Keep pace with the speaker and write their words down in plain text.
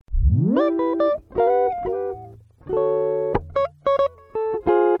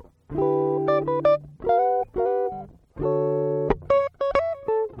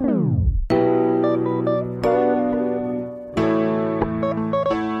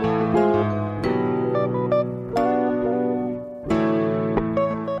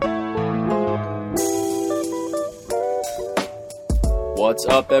What's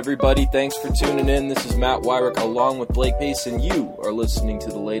up, everybody? Thanks for tuning in. This is Matt Wyrick along with Blake Pace, and you are listening to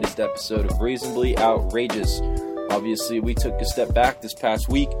the latest episode of Reasonably Outrageous. Obviously, we took a step back this past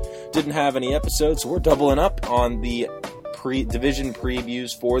week, didn't have any episodes, so we're doubling up on the division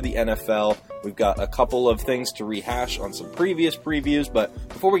previews for the NFL. We've got a couple of things to rehash on some previous previews, but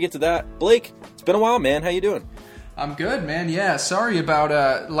before we get to that, Blake, it's been a while, man. How you doing? I'm good, man. Yeah, sorry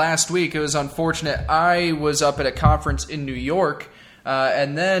about last week. It was unfortunate. I was up at a conference in New York,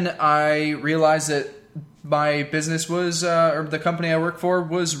 and then I realized that my business was, or the company I work for,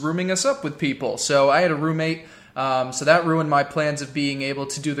 was rooming us up with people. So I had a roommate, so that ruined my plans of being able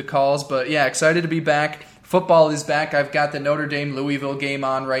to do the calls. But yeah, excited to be back. Football is back. I've got the Notre Dame-Louisville game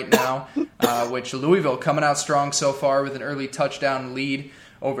on right now, which Louisville coming out strong so far with an early touchdown lead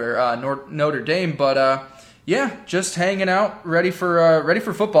over Notre Dame. But yeah, just hanging out, ready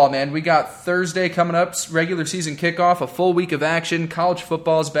for football, man. We got Thursday coming up, regular season kickoff, a full week of action. College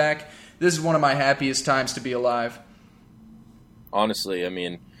football is back. This is one of my happiest times to be alive. Honestly, I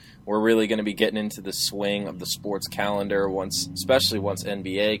mean, we're really going to be getting into the swing of the sports calendar especially once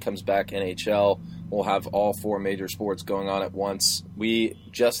NBA comes back, NHL. We'll have all four major sports going on at once. We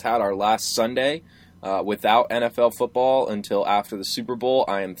just had our last Sunday without NFL football until after the Super Bowl.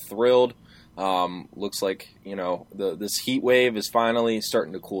 I am thrilled. Looks like, this heat wave is finally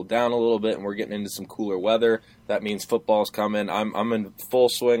starting to cool down a little bit, and we're getting into some cooler weather. That means football's coming. I'm in full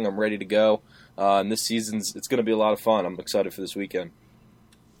swing. I'm ready to go. And this season's it's going to be a lot of fun. I'm excited for this weekend.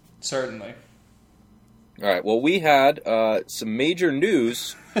 Certainly. All right. Well, we had some major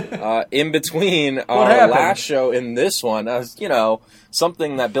news in between our last show and this one.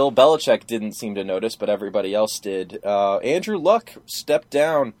 Something that Bill Belichick didn't seem to notice, but everybody else did. Andrew Luck stepped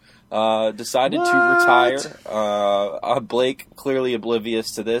down. Decided to retire. Blake, clearly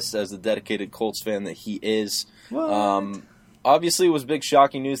oblivious to this as the dedicated Colts fan that he is. Obviously, it was big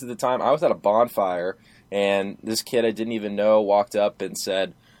shocking news at the time. I was at a bonfire, and this kid I didn't even know walked up and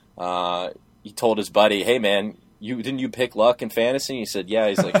said, he told his buddy, "Hey, man, didn't you pick Luck in fantasy?" And he said, "Yeah."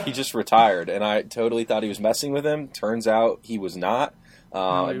 He's like, "He just retired." And I totally thought he was messing with him. Turns out he was not.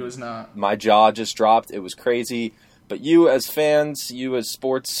 No, he was not. My jaw just dropped. It was crazy. But you as fans, you as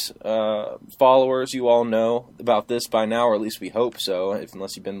sports followers, you all know about this by now, or at least we hope so,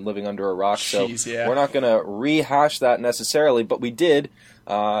 unless you've been living under a rock. Jeez, yeah. We're not going to rehash that necessarily, but we did,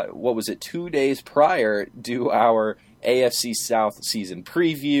 2 days prior, do our AFC South season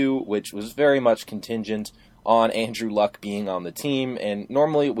preview, which was very much contingent on Andrew Luck being on the team. And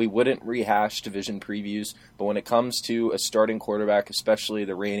normally we wouldn't rehash division previews, but when it comes to a starting quarterback, especially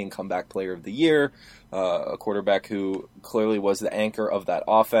the reigning comeback player of the year, a quarterback who clearly was the anchor of that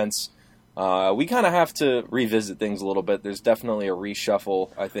offense, we kind of have to revisit things a little bit. There's definitely a reshuffle,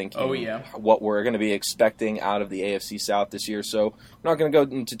 I think, what we're going to be expecting out of the AFC South this year. So we're not going to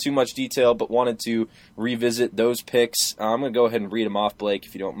go into too much detail, but wanted to revisit those picks. I'm going to go ahead and read them off, Blake,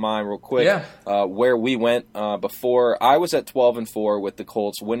 if you don't mind, real quick. Yeah. Where we went before. I was at 12-4 with the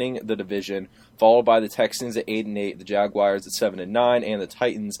Colts winning the division, followed by the Texans at 8-8, the Jaguars at 7-9, and the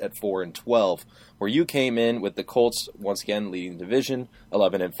Titans at 4-12. Where you came in with the Colts once again leading the division,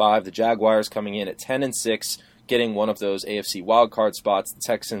 11-5. The Jaguars coming in at 10-6, getting one of those AFC wildcard spots. The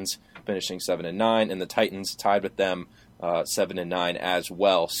Texans finishing 7-9, and the Titans tied with them 7-9 as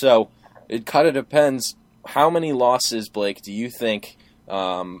well. So it kind of depends. How many losses, Blake, do you think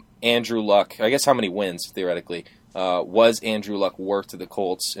Andrew Luck? I guess how many wins theoretically was Andrew Luck worth to the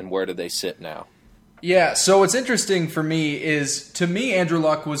Colts, and where do they sit now? Yeah, so what's interesting for me is, to me, Andrew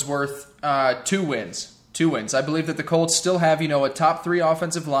Luck was worth 2 wins. 2 wins. I believe that the Colts still have, a top 3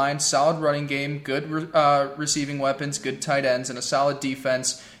 offensive line, solid running game, good receiving weapons, good tight ends, and a solid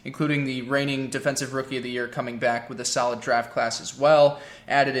defense, including the reigning Defensive Rookie of the Year coming back with a solid draft class as well.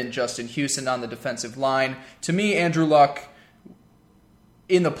 Added in Justin Houston on the defensive line. To me, Andrew Luck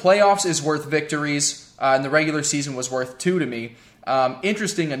in the playoffs is worth victories, and the regular season was worth 2 to me.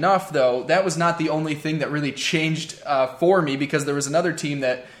 Interesting enough, though, that was not the only thing that really changed for me, because there was another team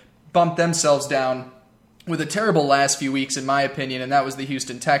that bumped themselves down with a terrible last few weeks, in my opinion, and that was the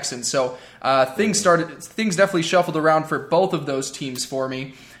Houston Texans. So things definitely shuffled around for both of those teams for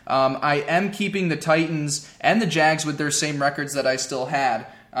me. I am keeping the Titans and the Jags with their same records that I still had.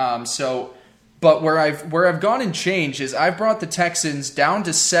 But where I've gone and changed is I've brought the Texans down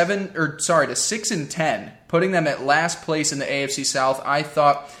to 6-10, putting them at last place in the AFC South. I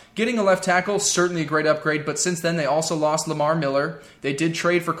thought getting a left tackle, certainly a great upgrade, but since then they also lost Lamar Miller. They did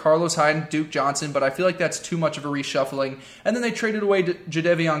trade for Carlos Hyde and Duke Johnson, but I feel like that's too much of a reshuffling. And then they traded away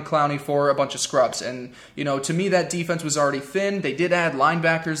Jadeveon Clowney for a bunch of scrubs. And, to me, that defense was already thin. They did add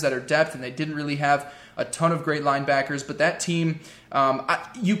linebackers that are depth, and they didn't really have a ton of great linebackers, but that team,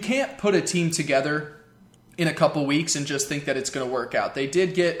 you can't put a team together in a couple weeks and just think that it's going to work out. They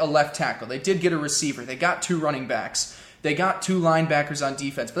did get a left tackle. They did get a receiver. They got 2 running backs. They got 2 linebackers on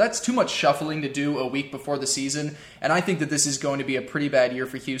defense, but that's too much shuffling to do a week before the season, and I think that this is going to be a pretty bad year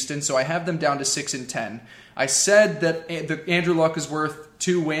for Houston, so I have them down to 6-10. I said that Andrew Luck is worth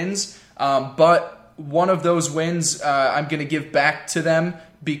 2 wins, but one of those wins I'm going to give back to them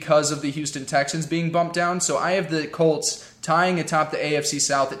because of the Houston Texans being bumped down, so I have the Colts tying atop the AFC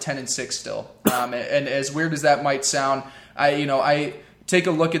South at 10-6 still. And as weird as that might sound, I take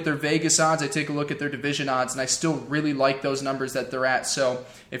a look at their Vegas odds, I take a look at their division odds, and I still really like those numbers that they're at. So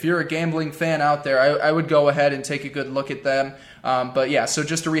if you're a gambling fan out there, I would go ahead and take a good look at them. But yeah, so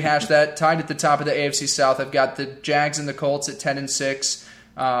just to rehash that, tied at the top of the AFC South, I've got the Jags and the Colts at 10-6.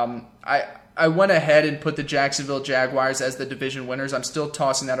 I went ahead and put the Jacksonville Jaguars as the division winners. I'm still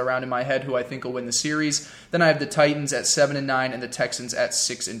tossing that around in my head who I think will win the series. Then I have the Titans at 7-9 and the Texans at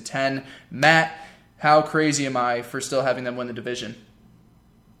 6-10. Matt, how crazy am I for still having them win the division?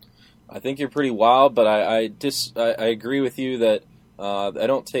 I think you're pretty wild, but I agree with you that I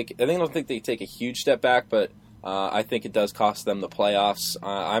don't think they take a huge step back, but I think it does cost them the playoffs.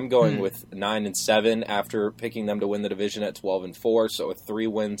 I'm going with 9-7 after picking them to win the division at 12-4, so a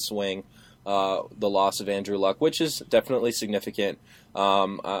 3-win swing. The loss of Andrew Luck, which is definitely significant.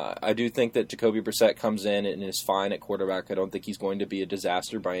 I do think that Jacoby Brissett comes in and is fine at quarterback. I don't think he's going to be a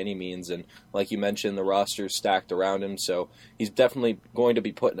disaster by any means. And like you mentioned, the roster is stacked around him, so he's definitely going to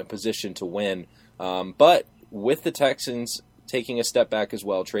be put in a position to win. But with the Texans taking a step back as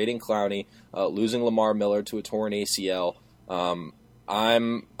well, trading Clowney, losing Lamar Miller to a torn ACL,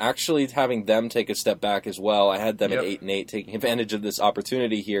 I'm actually having them take a step back as well. I had them at 8-8, taking advantage of this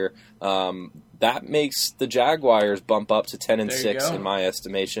opportunity here. That makes the Jaguars bump up to 10-6 in my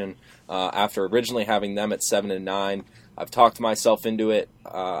estimation. After originally having them at 7-9, I've talked myself into it.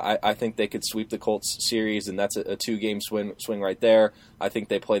 I think they could sweep the Colts series, and that's a 2-game swing right there. I think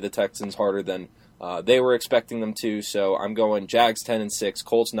they play the Texans harder than they were expecting them to. So I'm going Jags 10-6,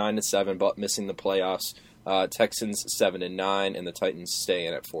 Colts 9-7, but missing the playoffs. Texans 7-9, and the Titans stay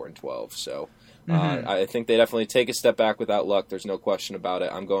in at 4-12. So I think they definitely take a step back without Luck. There's no question about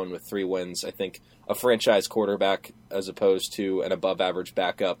it. I'm going with 3 wins. I think a franchise quarterback, as opposed to an above-average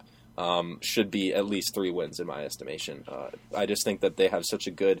backup, should be at least 3 wins in my estimation. I just think that they have such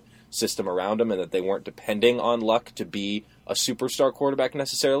a good system around them, and that they weren't depending on Luck to be a superstar quarterback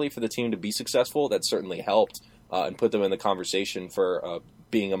necessarily for the team to be successful. That certainly helped and put them in the conversation for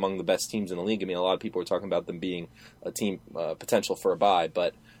being among the best teams in the league. I mean, a lot of people are talking about them being a team potential for a bye,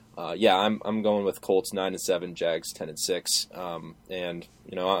 but yeah, I'm going with Colts 9-7, Jags 10-6, and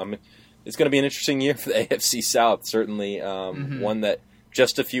it's going to be an interesting year for the AFC South. Certainly, one that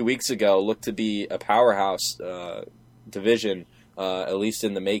just a few weeks ago looked to be a powerhouse division, at least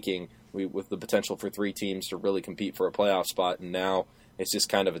in the making, with the potential for 3 teams to really compete for a playoff spot, and now it's just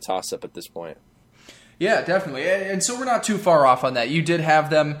kind of a toss-up at this point. Yeah, definitely. And so we're not too far off on that. You did have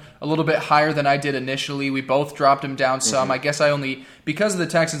them a little bit higher than I did initially. We both dropped them down some. I guess because of the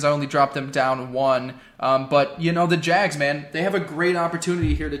Texans, I only dropped them down 1. But, the Jags, man, they have a great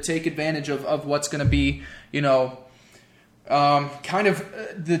opportunity here to take advantage of what's going to be, kind of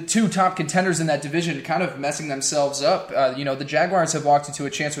the 2 top contenders in that division kind of messing themselves up. The Jaguars have walked into a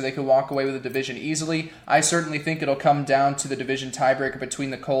chance where they could walk away with the division easily. I certainly think it'll come down to the division tiebreaker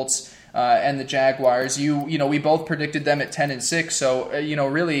between the Colts and the Jaguars. We both predicted them at 10-6, so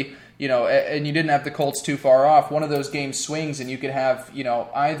really, and you didn't have the Colts too far off. One of those games swings, and you could have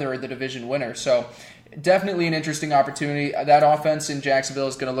either the division winner. So definitely an interesting opportunity. That offense in Jacksonville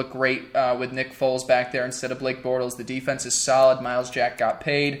is going to look great with Nick Foles back there instead of Blake Bortles. The defense is solid. Myles Jack got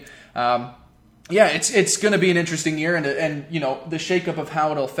paid. Yeah, it's going to be an interesting year, and the shakeup of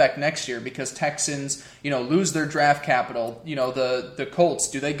how it'll affect next year, because Texans lose their draft capital. The Colts,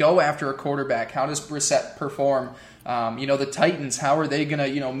 do they go after a quarterback? How does Brissett perform? The Titans, how are they going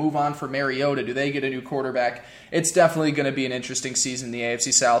to move on for Mariota? Do they get a new quarterback? It's definitely going to be an interesting season in the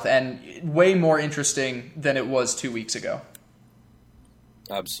AFC South, and way more interesting than it was 2 weeks ago.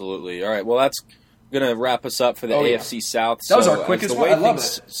 Absolutely. All right. Well, that's going to wrap us up for the AFC South. That was our quickest one. I love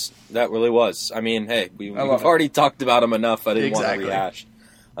it. That really was. I mean, hey, we've already talked about them enough. I didn't want to rehash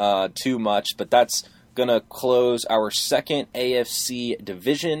too much, but that's going to close our second AFC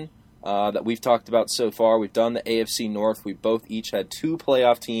division that we've talked about so far. We've done the AFC North. We both each had 2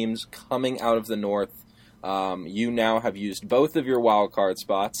 playoff teams coming out of the North. You now have used both of your wild card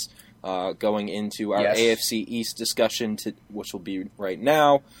spots going into our AFC East discussion, which will be right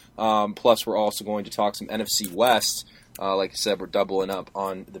now. Plus, we're also going to talk some NFC West. Like I said, we're doubling up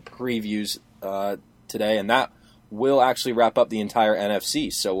on the previews today, and that will actually wrap up the entire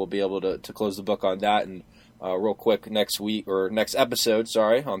NFC. So we'll be able to close the book on that. And real quick, next episode,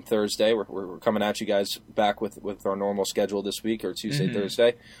 on Thursday, we're coming at you guys back with our normal schedule this week, or Tuesday,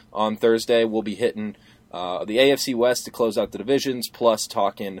 Thursday. On Thursday, we'll be hitting the AFC West to close out the divisions, plus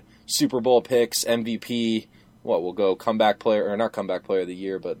talking Super Bowl picks, MVP. We'll go not comeback player of the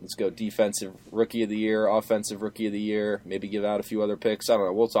year, but let's go defensive rookie of the year, offensive rookie of the year, maybe give out a few other picks. I don't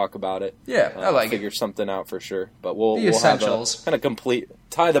know. We'll talk about it. Yeah, I like figure something out for sure. But we'll essentials. Have a kind of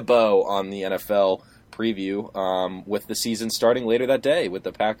tie the bow on the NFL preview with the season starting later that day, with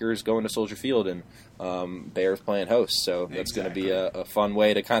the Packers going to Soldier Field and Bears playing host. So that's going to be a fun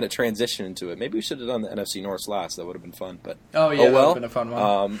way to kind of transition into it. Maybe we should have done the NFC North last. That would have been fun. But that would have been a fun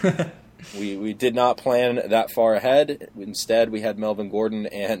one. We did not plan that far ahead. Instead, we had Melvin Gordon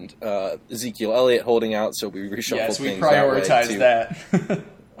and Ezekiel Elliott holding out, so we reshuffled things. Yes, we prioritized that.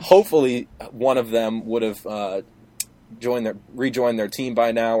 Hopefully, one of them would have rejoined their team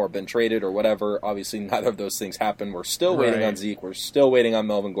by now, or been traded, or whatever. Obviously, neither of those things happened. We're still waiting on Zeke. We're still waiting on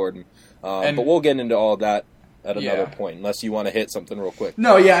Melvin Gordon. But we'll get into all of that at another point, unless you want to hit something real quick.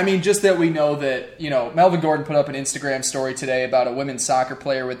 No, yeah, I mean, just that we know that, Melvin Gordon put up an Instagram story today about a women's soccer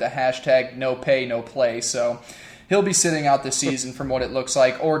player with the hashtag no pay, no play, so he'll be sitting out the season from what it looks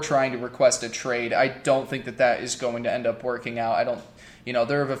like, or trying to request a trade. I don't think that is going to end up working out.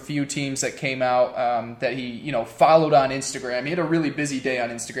 There are a few teams that came out that he, followed on Instagram. He had a really busy day on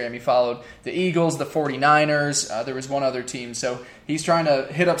Instagram. He followed the Eagles, the 49ers. There was one other team. So he's trying to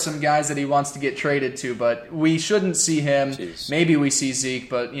hit up some guys that he wants to get traded to. But we shouldn't see him. Jeez. Maybe we see Zeke,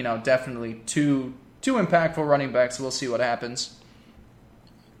 but, definitely two impactful running backs. We'll see what happens.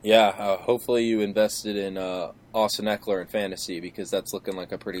 Yeah, hopefully you invested in Austin Eckler in fantasy, because that's looking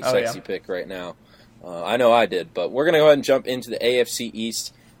like a pretty sexy pick right now. I know I did, but we're going to go ahead and jump into the AFC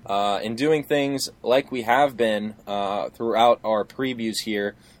East and doing things like we have been throughout our previews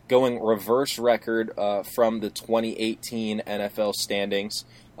here, going reverse record from the 2018 NFL standings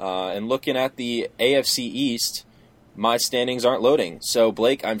and looking at the AFC East. My standings aren't loading. So,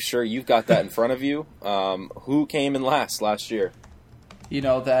 Blake, I'm sure you've got that in front of you. Who came in last year?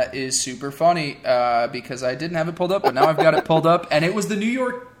 That is super funny because I didn't have it pulled up, but now I've got it pulled up, and it was the New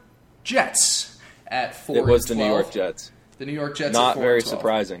York Jets. At 4-12. It was the New York Jets. The New York Jets. Not at 4-12. very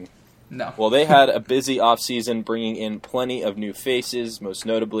surprising. No. Well, they had a busy offseason, bringing in plenty of new faces, most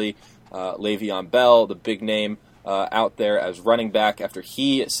notably Le'Veon Bell, the big name out there as running back after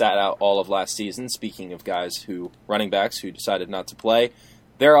he sat out all of last season. Speaking of running backs who decided not to play,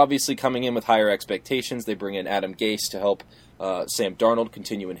 they're obviously coming in with higher expectations. They bring in Adam Gase to help Sam Darnold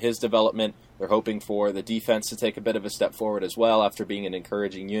continue in his development. They're hoping for the defense to take a bit of a step forward as well after being an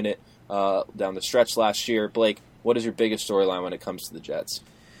encouraging unit down the stretch last year. Blake, what is your biggest storyline when it comes to the Jets?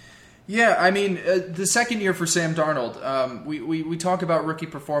 Yeah, I mean, the second year for Sam Darnold, we talk about rookie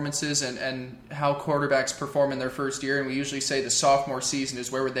performances and how quarterbacks perform in their first year, and we usually say the sophomore season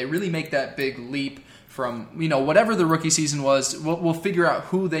is where they really make that big leap from, whatever the rookie season was. We'll figure out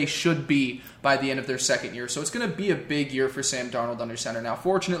who they should be by the end of their second year. So it's going to be a big year for Sam Darnold under center. Now,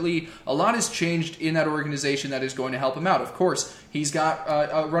 fortunately, a lot has changed in that organization that is going to help him out. Of course, he's got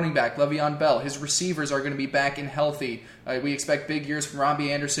a running back, Le'Veon Bell. His receivers are going to be back and healthy. We expect big years from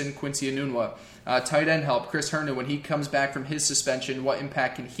Robbie Anderson, Quincy Enunwa. Tight end help, Chris Herndon, when he comes back from his suspension, what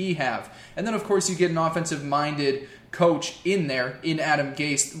impact can he have? And then, of course, you get an offensive-minded coach in there, in Adam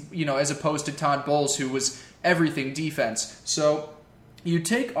Gase, as opposed to Todd Bowles, who was everything defense. So you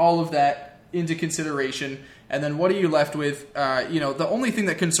take all of that into consideration, and then what are you left with? The only thing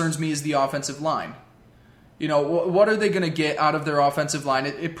that concerns me is the offensive line. What are they going to get out of their offensive line?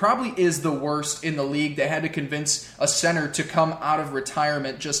 It probably is the worst in the league. They had to convince a center to come out of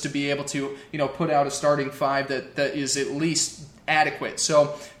retirement just to be able to, put out a starting five that is at least adequate.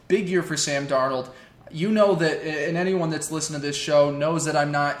 So big year for Sam Darnold. You know that, and anyone that's listened to this show knows that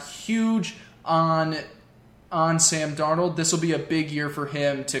I'm not huge on Sam Darnold. This will be a big year for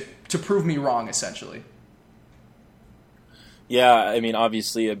him to prove me wrong, essentially. Yeah, I mean,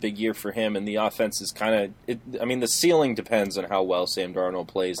 obviously a big year for him, and the offense is the ceiling depends on how well Sam Darnold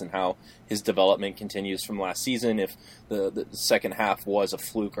plays and how his development continues from last season, if the second half was a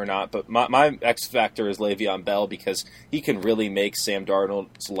fluke or not. But my X factor is Le'Veon Bell, because he can really make Sam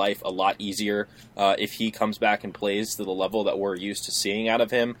Darnold's life a lot easier if he comes back and plays to the level that we're used to seeing out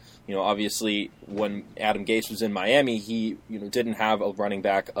of him. Obviously, when Adam Gase was in Miami, he didn't have a running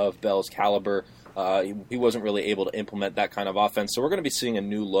back of Bell's caliber. He wasn't really able to implement that kind of offense. So we're going to be seeing a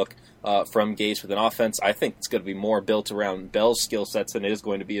new look from Gase with an offense. I think it's going to be more built around Bell's skill sets than it is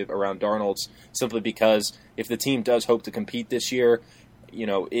going to be around Darnold's, simply because if the team does hope to compete this year,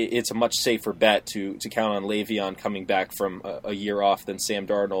 it's a much safer bet to count on Le'Veon coming back from a year off than Sam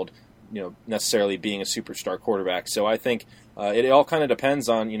Darnold, necessarily being a superstar quarterback. So I think it all kind of depends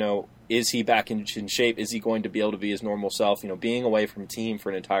on, is he back in shape? Is he going to be able to be his normal self? Being away from a team for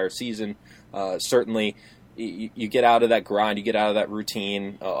an entire season, certainly you get out of that grind, you get out of that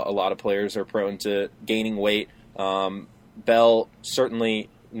routine. A lot of players are prone to gaining weight. Bell, certainly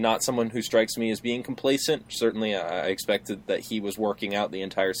not someone who strikes me as being complacent. Certainly, I expected that he was working out the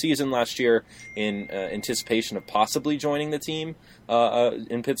entire season last year in anticipation of possibly joining the team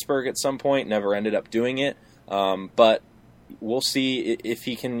in Pittsburgh at some point. Never ended up doing it. But we'll see if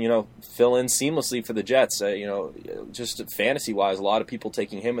he can, fill in seamlessly for the Jets. Just fantasy-wise, a lot of people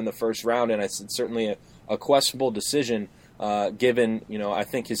taking him in the first round, and it's certainly a questionable decision given, I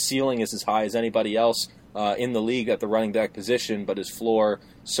think his ceiling is as high as anybody else in the league at the running back position, but his floor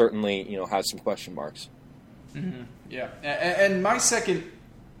certainly, has some question marks. Mm-hmm. Yeah, and my second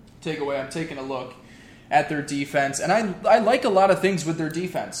takeaway, I'm taking a look at their defense, and I like a lot of things with their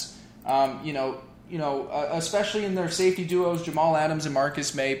defense. Especially in their safety duos, Jamal Adams and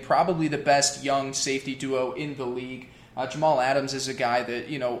Marcus May, probably the best young safety duo in the league. Jamal Adams is a guy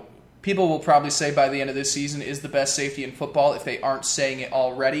that, people will probably say by the end of this season is the best safety in football if they aren't saying it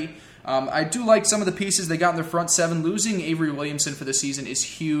already. I do like some of the pieces they got in their front seven. Losing Avery Williamson for the season is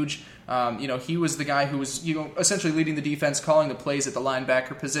huge. He was the guy who was essentially leading the defense, calling the plays at the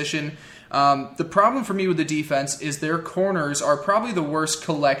linebacker position. The problem for me with the defense is their corners are probably the worst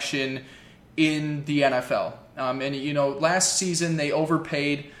collection in the NFL. Last season they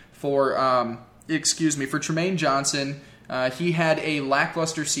overpaid for Tremaine Johnson. He had a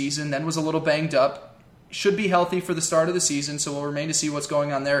lackluster season, then was a little banged up. Should be healthy for the start of the season, so we'll remain to see what's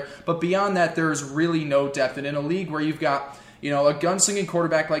going on there. But beyond that, there's really no depth. And in a league where you've got, a gunslinging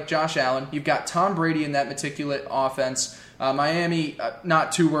quarterback like Josh Allen, you've got Tom Brady in that meticulous offense. Miami,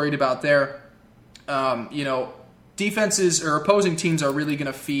 not too worried about there. Defenses or opposing teams are really going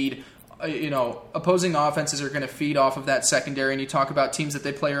to feed. Opposing offenses are going to feed off of that secondary. And you talk about teams that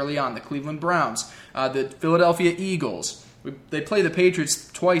they play early on: the Cleveland Browns, the Philadelphia Eagles. They play the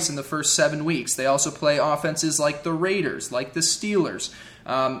Patriots twice in the first 7 weeks. They also play offenses like the Raiders, like the Steelers.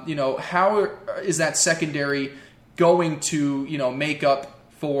 How is that secondary going to, make up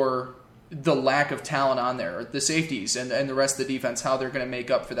for the lack of talent on there? The safeties and the rest of the defense, how they're going to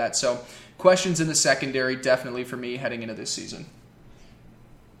make up for that. So questions in the secondary definitely for me heading into this season.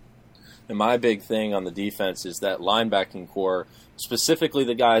 And my big thing on the defense is that linebacking core, specifically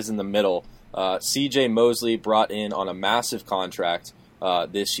the guys in the middle. C.J. Mosley brought in on a massive contract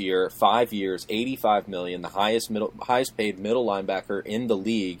this year, 5 years, $85 million, the highest paid middle linebacker in the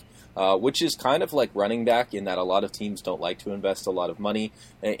league, which is kind of like running back in that a lot of teams don't like to invest a lot of money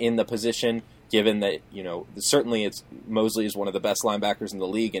in the position. Given that certainly Mosley is one of the best linebackers in the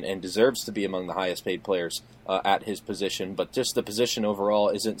league and deserves to be among the highest paid players at his position, but just the position overall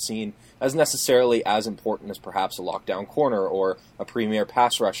isn't seen as necessarily as important as perhaps a lockdown corner or a premier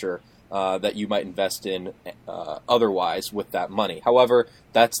pass rusher that you might invest in otherwise with that money. However,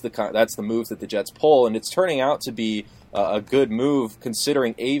 that's the move that the Jets pull, and it's turning out to be a good move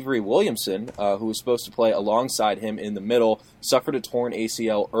considering Avery Williamson, who was supposed to play alongside him in the middle, suffered a torn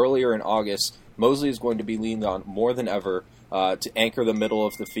ACL earlier in August. Mosley is going to be leaned on more than ever to anchor the middle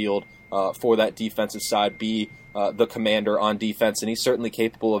of the field for that defensive side, be the commander on defense, and he's certainly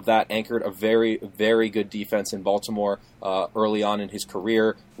capable of that. Anchored a very, very good defense in Baltimore early on in his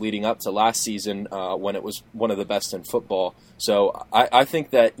career, leading up to last season when it was one of the best in football. So I think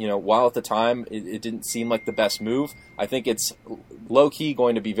that, while at the time it didn't seem like the best move, I think it's low-key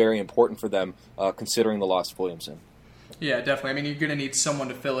going to be very important for them considering the loss of Williamson. Yeah, definitely. You're going to need someone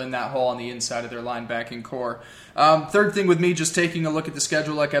to fill in that hole on the inside of their linebacking core. Third thing with me, just taking a look at the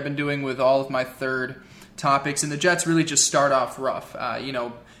schedule like I've been doing with all of my third topics, and the Jets really just start off rough.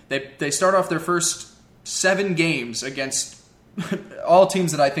 They start off their first 7 games against all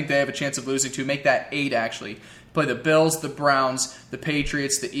teams that I think they have a chance of losing to, make that 8 actually. Play the Bills, the Browns, the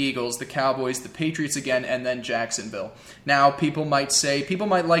Patriots, the Eagles, the Cowboys, the Patriots again, and then Jacksonville. Now, people might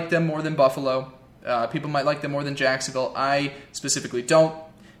like them more than Buffalo. People might like them more than Jacksonville. I specifically don't.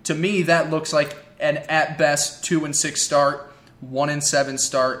 To me, that looks like an at best 2-6 start, 1-7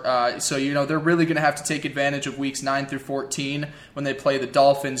 start. So they're really going to have to take advantage of weeks 9 through 14 when they play the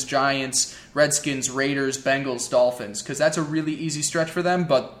Dolphins, Giants, Redskins, Raiders, Bengals, Dolphins, because that's a really easy stretch for them.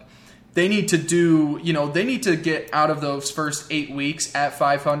 But they need to get out of those first 8 weeks at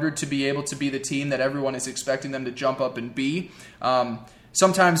 500 to be able to be the team that everyone is expecting them to jump up and be.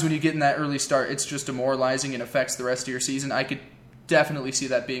 Sometimes when you get in that early start, it's just demoralizing and affects the rest of your season. I could definitely see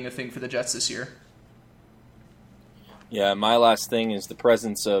that being a thing for the Jets this year. Yeah, my last thing is the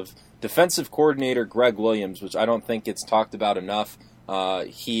presence of defensive coordinator Greg Williams, which I don't think gets talked about enough.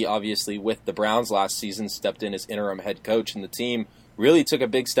 He obviously, with the Browns last season, stepped in as interim head coach, and the team really took a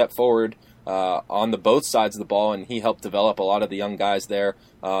big step forward on the both sides of the ball, and he helped develop a lot of the young guys there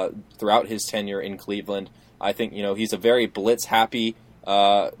throughout his tenure in Cleveland. I think he's a very blitz-happy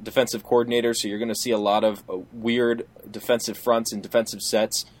defensive coordinator, so you're going to see a lot of weird defensive fronts and defensive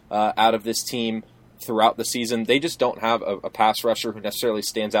sets out of this team throughout the season. They just don't have a pass rusher who necessarily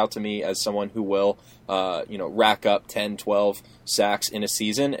stands out to me as someone who will rack up 10, 12 sacks in a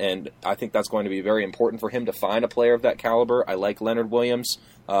season, and I think that's going to be very important for him to find a player of that caliber. I like Leonard Williams.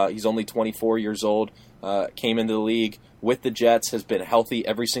 He's only 24 years old, came into the league with the Jets, has been healthy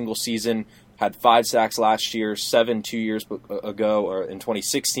every single season, had 5 sacks last year, 7 2 years ago, or in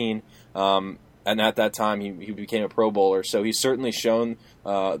 2016, and at that time he became a Pro Bowler. So he's certainly shown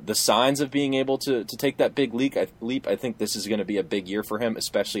the signs of being able to take that big leap. I think this is going to be a big year for him,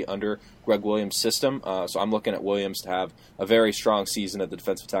 especially under Greg Williams' system. So I'm looking at Williams to have a very strong season at the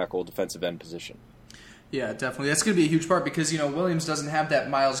defensive tackle, defensive end position. Yeah, definitely. That's going to be a huge part because, Williams doesn't have that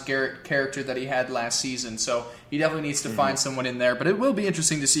Myles Garrett character that he had last season, so he definitely needs to find someone in there. But it will be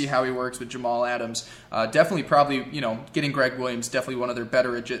interesting to see how he works with Jamal Adams. Definitely probably, getting Greg Williams, definitely one of their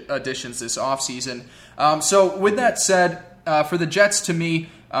better additions this offseason. So with that said, for the Jets, to me,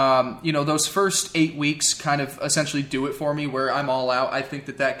 those first 8 weeks kind of essentially do it for me where I'm all out. I think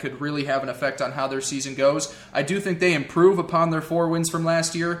that could really have an effect on how their season goes. I do think they improve upon their 4 wins from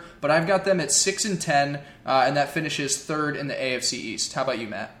last year, but I've got them at 6-10, and that finishes 3rd in the AFC East. How about you,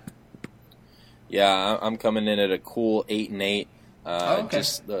 Matt? Yeah, I'm coming in at a cool 8-8. Okay.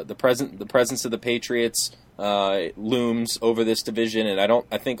 Just the presence of the Patriots looms over this division, and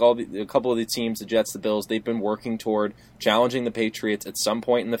I think a couple of the teams, the Jets, the Bills, they've been working toward challenging the Patriots at some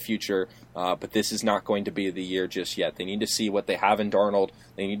point in the future, but this is not going to be the year just yet. They need to see what they have in Darnold.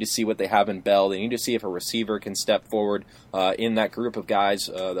 They need to see what they have in Bell. They need to see if a receiver can step forward in that group of guys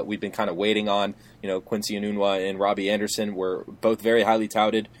that we've been kind of waiting on. Quincy Enunwa and Robbie Anderson were both very highly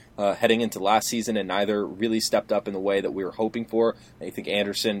touted heading into last season, and neither really stepped up in the way that we were hoping for. I think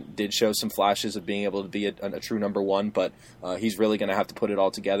Anderson did show some flashes of being able to be a true number one, but he's really going to have to put it all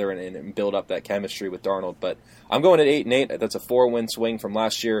together and build up that chemistry with Darnold. But I'm going at 8-8. That's a 4-win swing from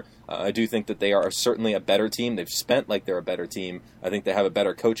last year. I do think that they are certainly a better team. They've spent like they're a better team. I think they have a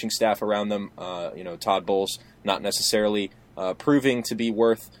better coaching staff around them. Todd Bowles not necessarily proving to be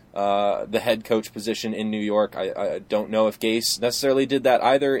worth the head coach position in New York. I don't know if Gase necessarily did that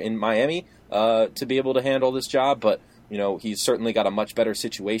either in Miami to be able to handle this job, but he's certainly got a much better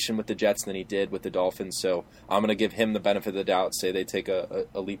situation with the Jets than he did with the Dolphins, so I'm going to give him the benefit of the doubt, say they take a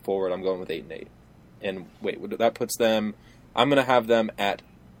leap forward. I'm going with 8-8. And wait, that puts them, I'm going to have them at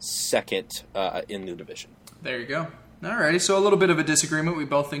 2nd in the division. There you go. Alrighty, so a little bit of a disagreement. We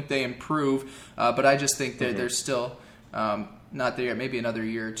both think they improve, but I just think that they're still not there yet, maybe another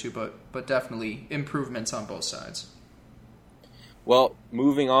year or two, but definitely improvements on both sides. Well,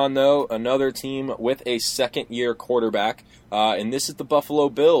 moving on, though, another team with a second-year quarterback, and this is the Buffalo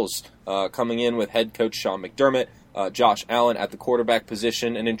Bills, coming in with head coach Sean McDermott, Josh Allen at the quarterback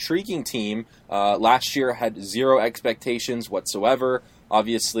position. An intriguing team. Last year had 0 expectations whatsoever.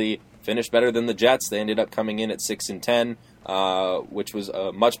 Obviously, finished better than the Jets. They ended up coming in at 6-10, which was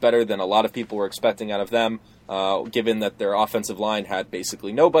much better than a lot of people were expecting out of them, given that their offensive line had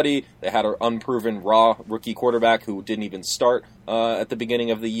basically nobody. They had an unproven, raw rookie quarterback who didn't even start at the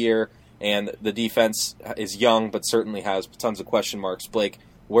beginning of the year, and the defense is young but certainly has tons of question marks. Blake,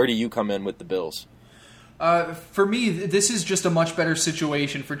 where do you come in with the Bills? For me, this is just a much better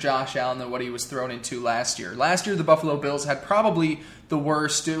situation for Josh Allen than what he was thrown into last year. Last year, the Buffalo Bills had probably the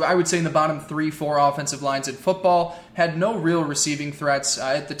worst, I would say in the bottom 3-4 offensive lines in football, had no real receiving threats.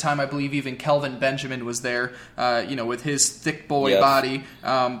 At the time, I believe even Kelvin Benjamin was there, with his thick boy body.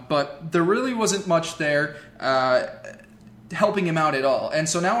 But there really wasn't much there helping him out at all. And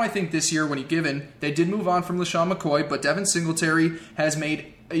so now I think this year, when they did move on from LaShawn McCoy, but Devin Singletary has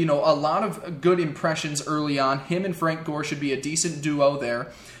made a lot of good impressions early on. Him and Frank Gore should be a decent duo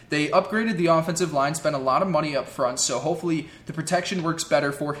there. They upgraded the offensive line, spent a lot of money up front, so hopefully the protection works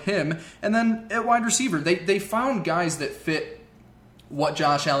better for him. And then at wide receiver, they found guys that fit what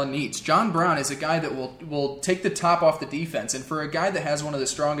Josh Allen needs. John Brown is a guy that will take the top off the defense, and for a guy that has one of the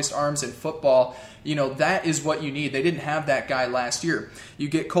strongest arms in football, that is what you need. They didn't have that guy last year. You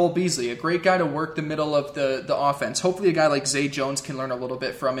get Cole Beasley, a great guy to work the middle of the offense. Hopefully a guy like Zay Jones can learn a little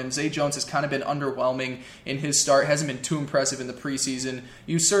bit from him. Zay Jones has kind of been underwhelming in his start, hasn't been too impressive in the preseason.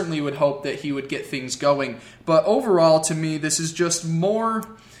 You certainly would hope that he would get things going. But overall, to me, this is just more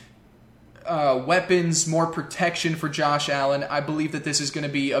weapons, more protection for Josh Allen. I believe that this is going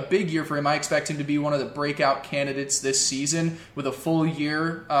to be a big year for him. I expect him to be one of the breakout candidates this season with a full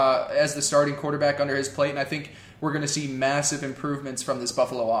year as the starting quarterback under his plate, and I think we're going to see massive improvements from this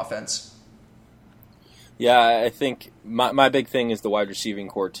Buffalo offense. Yeah, I think my big thing is the wide receiving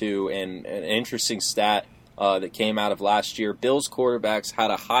core too, and an interesting stat that came out of last year. Bills quarterbacks had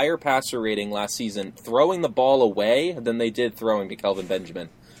a higher passer rating last season throwing the ball away than they did throwing to Kelvin Benjamin.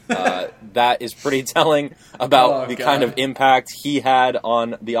 That is pretty telling about the kind of impact he had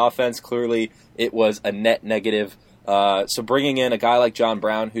on the offense. Clearly, it was a net negative. So bringing in a guy like John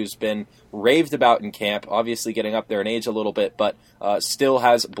Brown, who's been raved about in camp, obviously getting up there in age a little bit, but still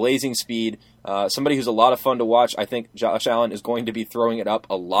has blazing speed, somebody who's a lot of fun to watch. I think Josh Allen is going to be throwing it up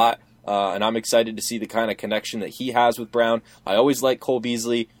a lot, and I'm excited to see the kind of connection that he has with Brown. I always like Cole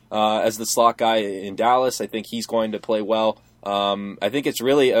Beasley as the slot guy in Dallas. I think he's going to play well. I think it's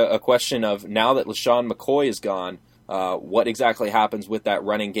really a question of, now that LaShawn McCoy is gone, what exactly happens with that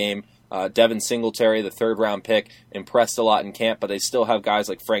running game. Devin Singletary, the third-round pick, impressed a lot in camp, but they still have guys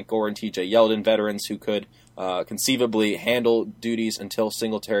like Frank Gore and T.J. Yeldon, veterans who could conceivably handle duties until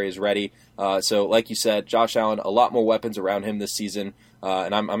Singletary is ready. So, like you said, Josh Allen, a lot more weapons around him this season,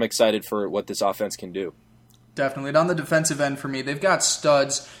 and I'm excited for what this offense can do. Definitely. And on the defensive end for me, they've got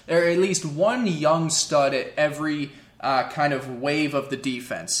studs. There are at least one young stud at every kind of wave of the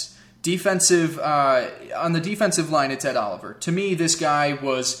defense. On the defensive line, it's Ed Oliver. To me, this guy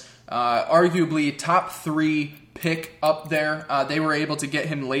was arguably top 3 pick up there. They were able to get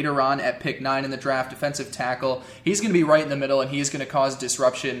him later on at pick 9 in the draft, defensive tackle. He's going to be right in the middle, and he is going to cause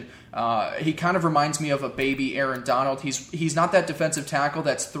disruption. He kind of reminds me of a baby Aaron Donald. He's not that defensive tackle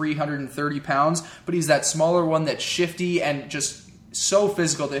that's 330 pounds, but he's that smaller one that's shifty and just so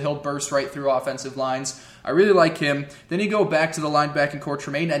physical that he'll burst right through offensive lines. I really like him. Then you go back to the linebacking core.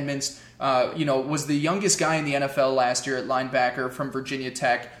 Tremaine Edmunds, was the youngest guy in the NFL last year at linebacker from Virginia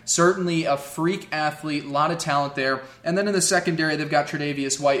Tech. Certainly a freak athlete, a lot of talent there. And then in the secondary, they've got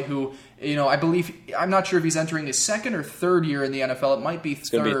Tre'Davious White, who, I believe, I'm not sure if he's entering his second or third year in the NFL. It might be third. It's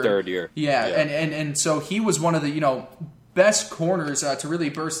going to be third year. Yeah. And so he was one of the, best corners to really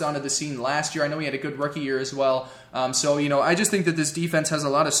burst onto the scene last year. I know he had a good rookie year as well. I just think that this defense has a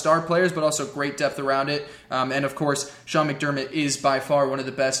lot of star players, but also great depth around it. And, of course, Sean McDermott is by far one of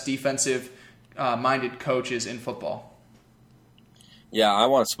the best defensive-minded coaches in football. Yeah, I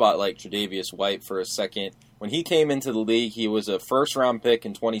want to spotlight Tre'Davious White for a second. When he came into the league, he was a first-round pick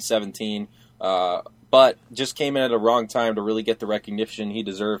in 2017, but just came in at a wrong time to really get the recognition he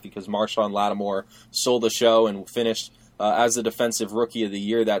deserved because Marshawn Lattimore stole the show and finished as the defensive rookie of the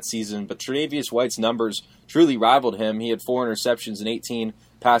year that season. But Tre'Davious White's numbers truly rivaled him. He had 4 interceptions and 18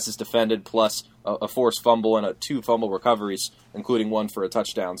 passes defended, plus a forced fumble and 2 fumble recoveries, including 1 for a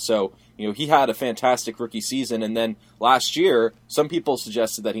touchdown. So, he had a fantastic rookie season. And then last year, some people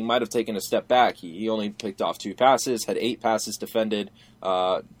suggested that he might have taken a step back. He only picked off 2 passes, had 8 passes defended,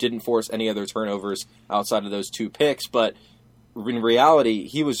 didn't force any other turnovers outside of those 2 picks. But in reality,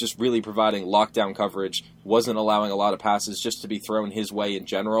 he was just really providing lockdown coverage, wasn't allowing a lot of passes just to be thrown his way in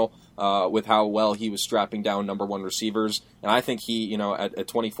general, with how well he was strapping down number 1 receivers. And I think he, at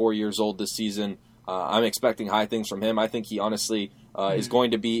 24 years old this season, I'm expecting high things from him. I think he honestly is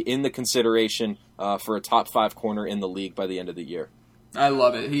going to be in the consideration for a top 5 corner in the league by the end of the year. I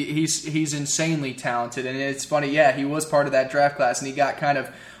love it. He's insanely talented, and it's funny. Yeah, he was part of that draft class, and he got kind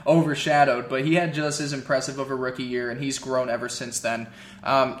of overshadowed, but he had just as impressive of a rookie year, and he's grown ever since then.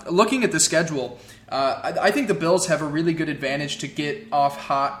 Looking at the schedule, I think the Bills have a really good advantage to get off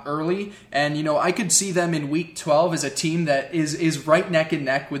hot early, and I could see them in Week 12 as a team that is right neck and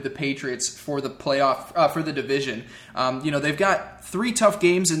neck with the Patriots for the playoff for the division. They've got 3 tough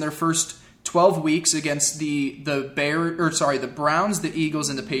games in their first 12 weeks against the Browns, the Eagles,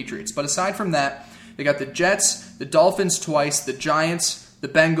 and the Patriots. But aside from that, they got the Jets, the Dolphins twice, the Giants, the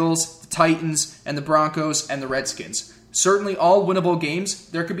Bengals, the Titans, and the Broncos, and the Redskins. Certainly all winnable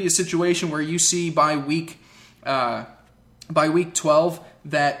games. There could be a situation where you see by week 12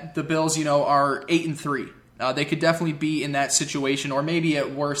 that the Bills, are 8-3. They could definitely be in that situation, or maybe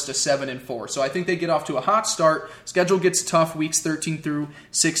at worst a 7-4. So I think they get off to a hot start. Schedule gets tough weeks 13 through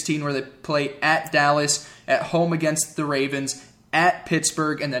 16, where they play at Dallas, at home against the Ravens, at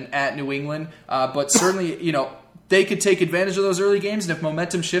Pittsburgh, and then at New England. But certainly, they could take advantage of those early games, and if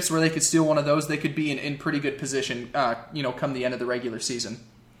momentum shifts where they could steal one of those, they could be in pretty good position, come the end of the regular season.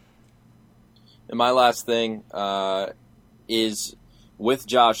 And my last thing is with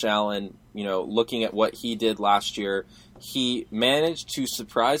Josh Allen. Looking at what he did last year, he managed to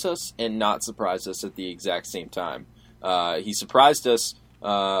surprise us and not surprise us at the exact same time. He surprised us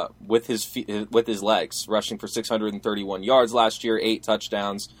with his legs, rushing for 631 yards last year, 8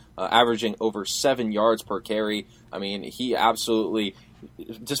 touchdowns, averaging over 7 yards per carry. I mean, he absolutely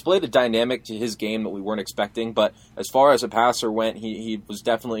displayed a dynamic to his game that we weren't expecting, but as far as a passer went, he was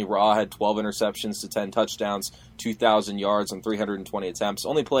definitely raw, had 12 interceptions to 10 touchdowns, 2,000 yards on 320 attempts,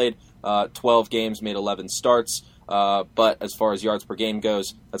 only played 12 games, made 11 starts, but as far as yards per game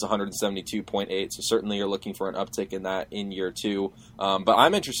goes, that's 172.8, so certainly you're looking for an uptick in that in year 2. But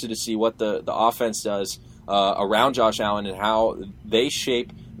I'm interested to see what the offense does around Josh Allen and how they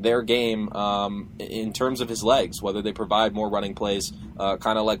shape their game in terms of his legs, whether they provide more running plays,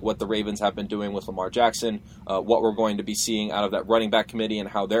 kind of like what the Ravens have been doing with Lamar Jackson, what we're going to be seeing out of that running back committee and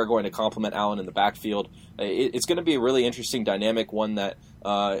how they're going to complement Allen in the backfield. It's going to be a really interesting dynamic, one that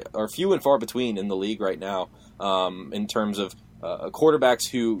are few and far between in the league right now in terms of quarterbacks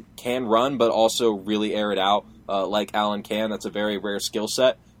who can run but also really air it out like Allen can. That's a very rare skill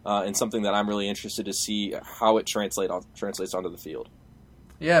set and something that I'm really interested to see how it translates onto the field.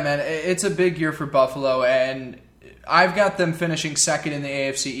 Yeah, man, it's a big year for Buffalo, and I've got them finishing second in the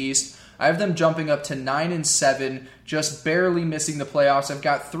AFC East. I have them jumping up to 9-7, just barely missing the playoffs. I've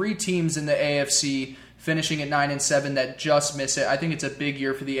got 3 teams in the AFC finishing at 9-7 that just miss it. I think it's a big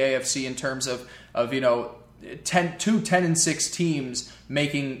year for the AFC in terms of 10-6 teams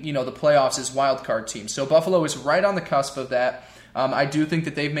making the playoffs as wild card teams. So Buffalo is right on the cusp of that. I do think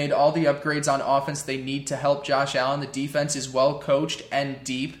that they've made all the upgrades on offense they need to help Josh Allen. The defense is well coached and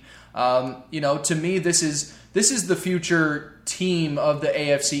deep. To me, this is the future team of the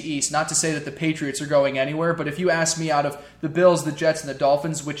AFC East. Not to say that the Patriots are going anywhere, but if you ask me, out of the Bills, the Jets, and the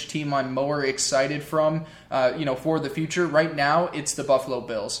Dolphins, which team I'm more excited from, for the future, right now it's the Buffalo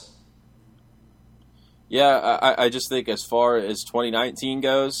Bills. Yeah, I just think as far as 2019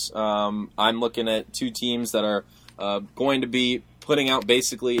 goes, I'm looking at 2 teams that are going to be putting out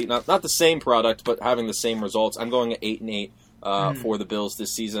basically not the same product, but having the same results. I'm going at 8-8 for the Bills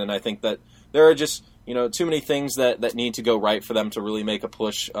this season. I think that there are just too many things that need to go right for them to really make a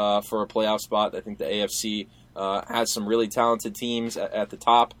push for a playoff spot. I think the AFC has some really talented teams at the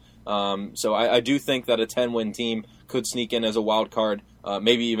top. So I do think that a 10-win team could sneak in as a wild card,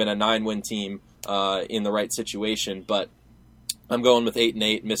 maybe even a 9-win team in the right situation, but I'm going with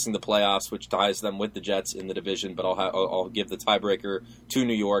 8-8, missing the playoffs, which ties them with the Jets in the division. But I'll give the tiebreaker to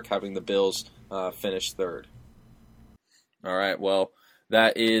New York, having the Bills finish third. All right, well,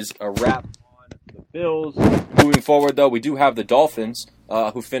 that is a wrap on the Bills. Moving forward, though, we do have the Dolphins,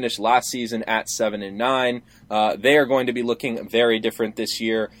 who finished last season at 7-9. They are going to be looking very different this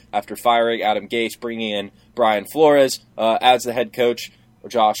year after firing Adam Gase, bringing in Brian Flores as the head coach.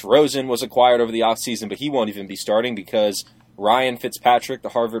 Josh Rosen was acquired over the offseason, but he won't even be starting because Ryan Fitzpatrick, the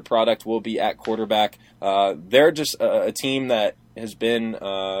Harvard product, will be at quarterback. They're just a team that has been,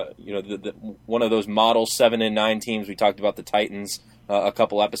 one of those model 7-9 teams. We talked about the Titans a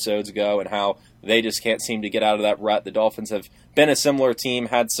couple episodes ago and how they just can't seem to get out of that rut. The Dolphins have been a similar team,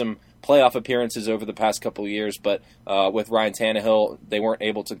 had some playoff appearances over the past couple of years, but with Ryan Tannehill, they weren't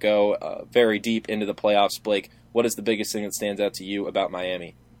able to go very deep into the playoffs. Blake, what is the biggest thing that stands out to you about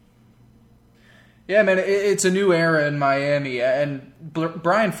Miami? Yeah, man, it's a new era in Miami, and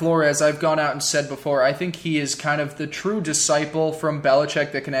Brian Flores, I've gone out and said before, I think he is kind of the true disciple from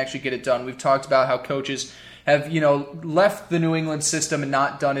Belichick that can actually get it done. We've talked about how coaches have, left the New England system and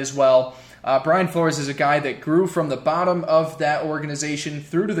not done as well. Brian Flores is a guy that grew from the bottom of that organization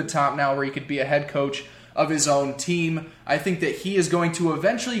through to the top now, where he could be a head coach of his own team. I think that he is going to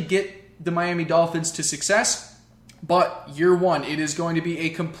eventually get the Miami Dolphins to success. But year one, it is going to be a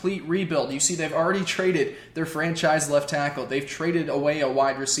complete rebuild. You see, they've already traded their franchise left tackle. They've traded away a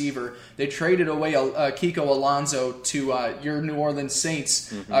wide receiver. They traded away Kiko Alonso to your New Orleans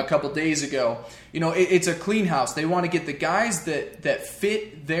Saints a couple days ago. It's a clean house. They want to get the guys that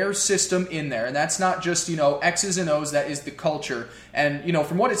fit their system in there. And that's not just, X's and O's. That is the culture. And,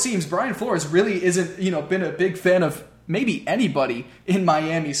 from what it seems, Brian Flores really isn't, been a big fan of maybe anybody in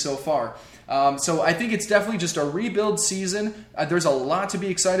Miami so far. So I think it's definitely just a rebuild season. There's a lot to be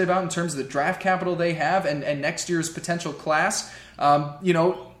excited about in terms of the draft capital they have and next year's potential class.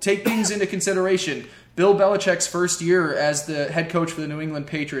 Take things into consideration. Bill Belichick's first year as the head coach for the New England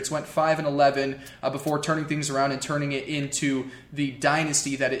Patriots went 5-11 before turning things around and turning it into the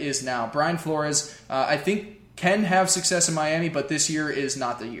dynasty that it is now. Brian Flores, I think, can have success in Miami, but this year is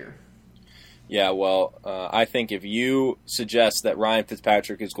not the year. Yeah, well, I think if you suggest that Ryan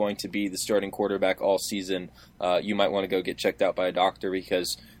Fitzpatrick is going to be the starting quarterback all season, you might want to go get checked out by a doctor,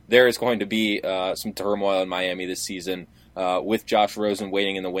 because there is going to be some turmoil in Miami this season with Josh Rosen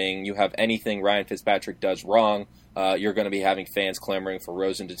waiting in the wing. You have anything Ryan Fitzpatrick does wrong, you're going to be having fans clamoring for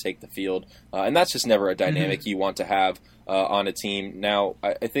Rosen to take the field. And that's just never a dynamic you want to have on a team. Now,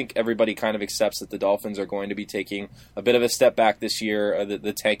 I think everybody kind of accepts that the Dolphins are going to be taking a bit of a step back this year.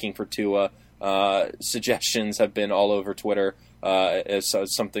 The tanking for Tua suggestions have been all over Twitter as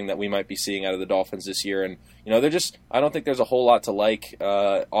something that we might be seeing out of the Dolphins this year. And, I don't think there's a whole lot to like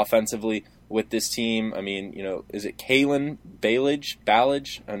offensively with this team. I mean, is it Kalen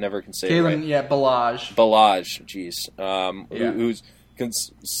Ballage? I never can say it right. Yeah, Ballage. Jeez. Who's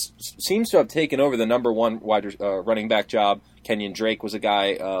seems to have taken over the number one running back job. Kenyon Drake was a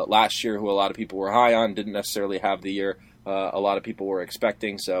guy last year who a lot of people were high on, didn't necessarily have the year a lot of people were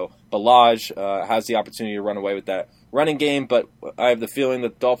expecting. So Ballage has the opportunity to run away with that running game, but I have the feeling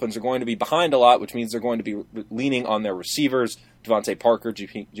that the Dolphins are going to be behind a lot, which means they're going to be leaning on their receivers. Devontae Parker,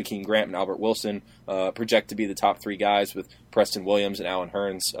 Jakeem Grant, and Albert Wilson project to be the top three guys, with Preston Williams and Allen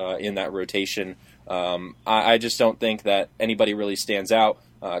Hurns in that rotation. I just don't think that anybody really stands out.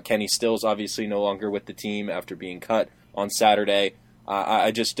 Kenny Stills obviously no longer with the team after being cut on Saturday.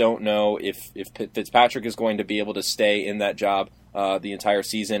 I just don't know if Fitzpatrick is going to be able to stay in that job the entire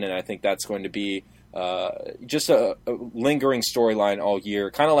season, and I think that's going to be just a lingering storyline all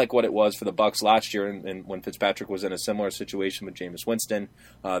year, kind of like what it was for the Bucs last year, and when Fitzpatrick was in a similar situation with Jameis Winston.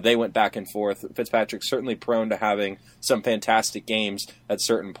 They went back and forth. Fitzpatrick's certainly prone to having some fantastic games at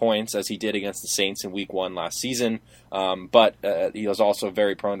certain points, as he did against the Saints in Week 1 last season, but he was also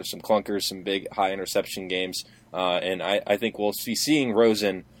very prone to some clunkers, some big high interception games, and I think we'll be seeing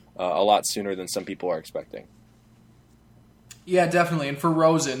Rosen a lot sooner than some people are expecting. Yeah, definitely. And for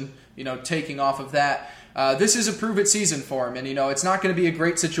Rosen, taking off of that, this is a prove-it season for him. And, it's not going to be a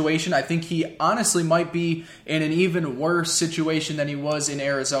great situation. I think he honestly might be in an even worse situation than he was in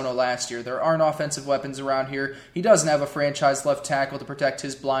Arizona last year. There aren't offensive weapons around here. He doesn't have a franchise left tackle to protect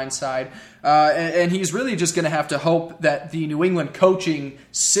his blind side. And he's really just going to have to hope that the New England coaching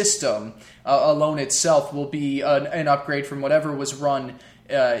system alone itself will be an upgrade from whatever was run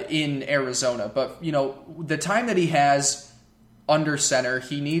in Arizona. But, the time that he has under center,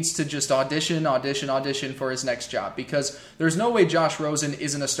 he needs to just audition for his next job, because there's no way Josh Rosen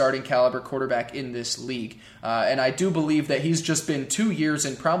isn't a starting caliber quarterback in this league. And I do believe that he's just been 2 years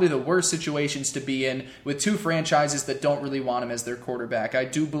in probably the worst situations to be in, with two franchises that don't really want him as their quarterback. I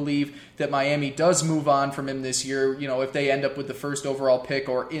do believe that Miami does move on from him this year, if they end up with the first overall pick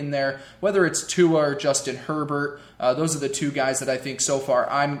or in there, whether it's Tua or Justin Herbert. Those are the two guys that I think so far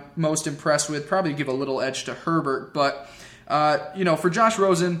I'm most impressed with. Probably give a little edge to Herbert, but for Josh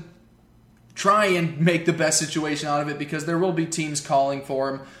Rosen, try and make the best situation out of it, because there will be teams calling for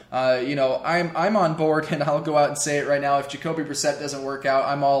him. I'm on board, and I'll go out and say it right now. If Jacoby Brissett doesn't work out,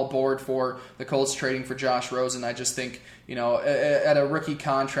 I'm all aboard for the Colts trading for Josh Rosen. I just think, at a rookie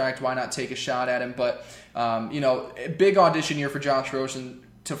contract, why not take a shot at him? But, big audition year for Josh Rosen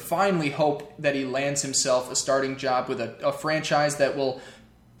to finally hope that he lands himself a starting job with a franchise that will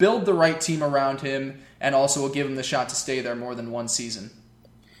build the right team around him, and also will give him the shot to stay there more than one season.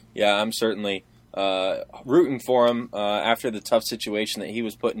 Yeah, I'm certainly rooting for him after the tough situation that he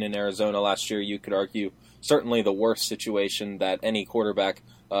was put in Arizona last year. You could argue certainly the worst situation that any quarterback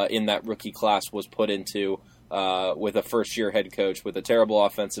in that rookie class was put into, with a first-year head coach, with a terrible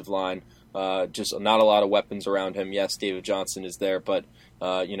offensive line, just not a lot of weapons around him. Yes, David Johnson is there, but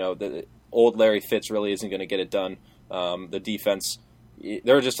the old Larry Fitz really isn't going to get it done. The defense,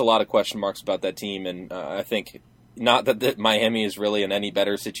 there are just a lot of question marks about that team, and I think not that Miami is really in any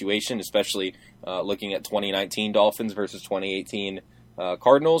better situation, especially looking at 2019 Dolphins versus 2018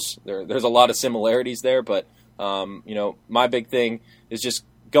 Cardinals. There's a lot of similarities there, but my big thing is just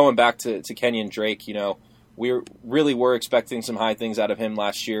going back to Kenyon Drake. We really were expecting some high things out of him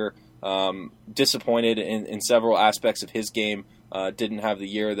last year. Disappointed in several aspects of his game. Didn't have the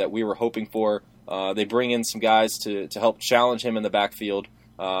year that we were hoping for. They bring in some guys to help challenge him in the backfield,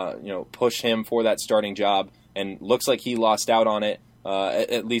 push him for that starting job, and looks like he lost out on it,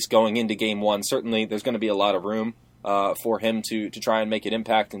 at least going into game one. Certainly there's going to be a lot of room for him to try and make an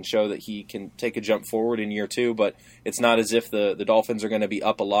impact and show that he can take a jump forward in year two, but it's not as if the Dolphins are going to be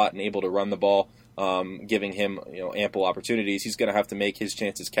up a lot and able to run the ball, giving him ample opportunities. He's going to have to make his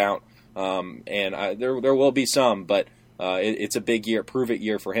chances count, and there will be some, but it's a big year, prove-it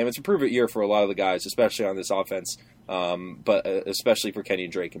year for him. It's a prove-it year for a lot of the guys, especially on this offense, but especially for Kenyon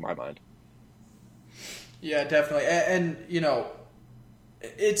Drake in my mind. Yeah, definitely. And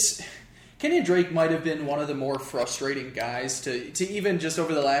it's Kenyon Drake might have been one of the more frustrating guys to even just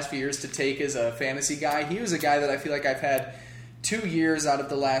over the last few years to take as a fantasy guy. He was a guy that I feel like I've had 2 years out of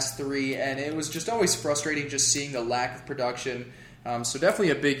the last 3, and it was just always frustrating just seeing the lack of production. So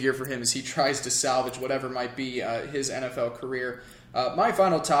definitely a big year for him as he tries to salvage whatever might be his NFL career. My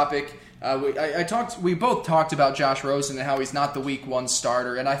final topic, we both talked about Josh Rosen and how he's not the week 1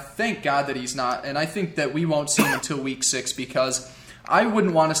 starter, and I thank God that he's not, and I think that we won't see him until week 6 because I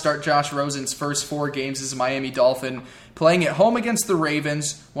wouldn't want to start Josh Rosen's first 4 games as a Miami Dolphin, playing at home against the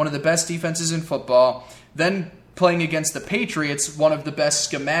Ravens, one of the best defenses in football, then playing against the Patriots, one of the best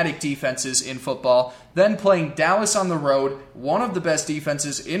schematic defenses in football, then playing Dallas on the road, one of the best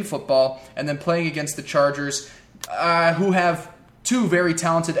defenses in football, and then playing against the Chargers, who have 2 very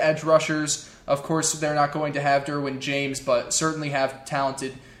talented edge rushers. Of course, they're not going to have Derwin James, but certainly have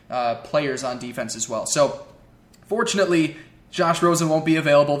talented players on defense as well. So, fortunately, Josh Rosen won't be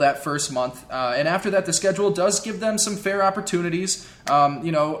available that first month, and after that, the schedule does give them some fair opportunities.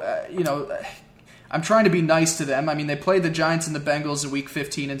 I'm trying to be nice to them. I mean, they played the Giants and the Bengals in Week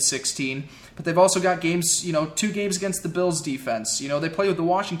 15 and 16, but they've also got games, 2 games against the Bills defense. They play with the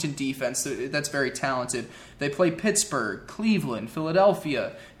Washington defense that's very talented. They play Pittsburgh, Cleveland,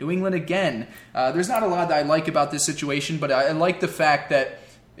 Philadelphia, New England again. There's not a lot that I like about this situation, but I like the fact that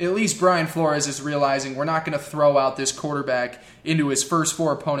at least Brian Flores is realizing we're not going to throw out this quarterback into his first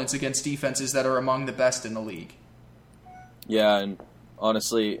 4 opponents against defenses that are among the best in the league. Yeah, and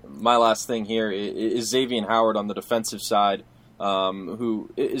honestly, my last thing here is Xavier Howard on the defensive side,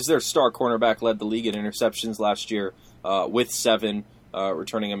 who is their star cornerback, led the league in interceptions last year with 7,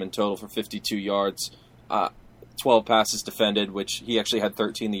 returning him in total for 52 yards, 12 passes defended, which he actually had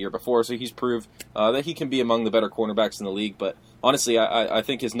 13 the year before, so he's proved that he can be among the better cornerbacks in the league. But honestly, I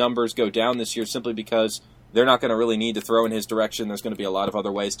think his numbers go down this year simply because they're not going to really need to throw in his direction. There's going to be a lot of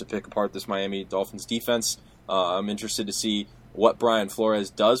other ways to pick apart this Miami Dolphins defense. I'm interested to see what Brian Flores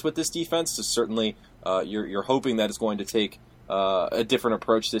does with this defense. So certainly, you're hoping that it's going to take a different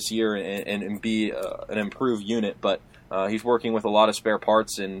approach this year and be an improved unit. But he's working with a lot of spare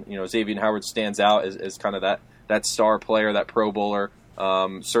parts, and Xavier Howard stands out as kind of that star player, that Pro Bowler,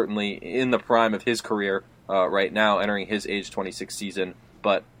 certainly in the prime of his career right now, entering his age 26 season.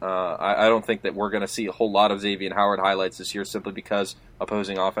 But I don't think that we're going to see a whole lot of Xavier Howard highlights this year simply because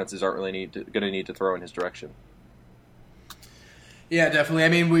opposing offenses aren't really going to need to throw in his direction. Yeah, definitely. I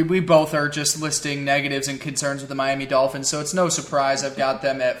mean, we both are just listing negatives and concerns with the Miami Dolphins, so it's no surprise I've got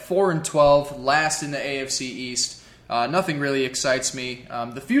them at 4-12, last in the AFC East. Nothing really excites me.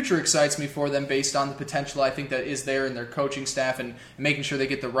 The future excites me for them based on the potential I think that is there in their coaching staff and making sure they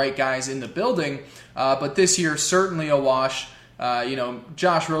get the right guys in the building. But this year, certainly a wash.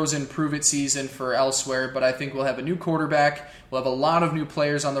 Josh Rosen, prove-it season for elsewhere, but I think we'll have a new quarterback. We'll have a lot of new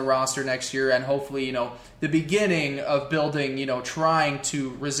players on the roster next year, and hopefully, the beginning of building, trying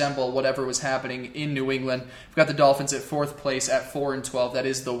to resemble whatever was happening in New England. We've got the Dolphins at 4th place at 4-12. That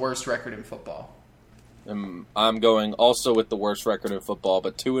is the worst record in football. I'm going also with the worst record in football,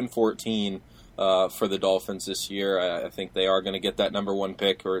 but 2-14 for the Dolphins this year. I think they are going to get that number 1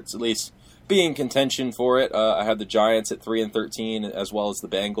 pick, or it's at least be in contention for it. I have the Giants at 3-13, as well as the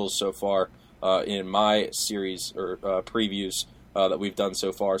Bengals so far in my series or previews that we've done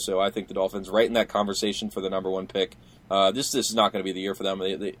so far. So I think the Dolphins right in that conversation for the number 1 pick. This is not going to be the year for them.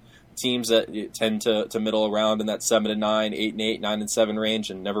 The teams that tend to middle around in that 7-9, 8-8, 9-7 range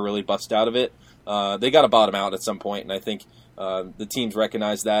and never really bust out of it, they got to bottom out at some point. And I think the teams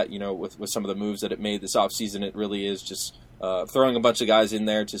recognize that. With some of the moves that it made this offseason, it really is just throwing a bunch of guys in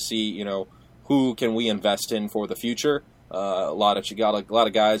there to see who can we invest in for the future. A lot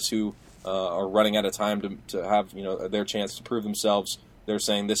of guys who are running out of time to have their chance to prove themselves. They're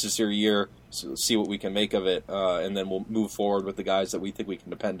saying this is your year, so see what we can make of it, and then we'll move forward with the guys that we think we can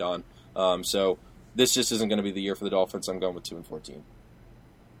depend on. So this just isn't going to be the year for the Dolphins. I'm going with 2-14.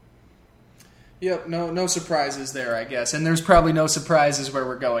 Yep, no surprises there, I guess. And there's probably no surprises where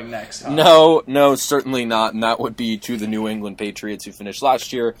we're going next, huh? No, certainly not. And that would be to the New England Patriots, who finished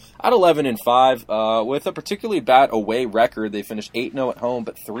last year at 11-5 with a particularly bad away record. They finished 8-0 at home,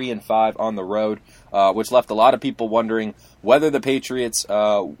 but 3-5 on the road, which left a lot of people wondering whether the Patriots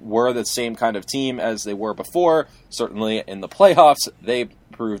were the same kind of team as they were before. Certainly in the playoffs, they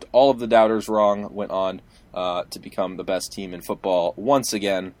proved all of the doubters wrong, went on to become the best team in football once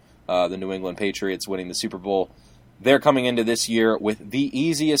again. The New England Patriots winning the Super Bowl. They're coming into this year with the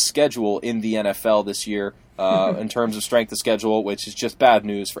easiest schedule in the NFL this year in terms of strength of schedule, which is just bad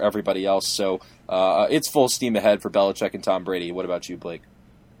news for everybody else. So it's full steam ahead for Belichick and Tom Brady. What about you, Blake?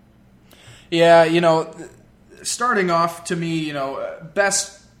 Yeah, starting off to me,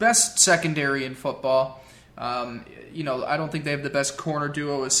 best secondary in football. I don't think they have the best corner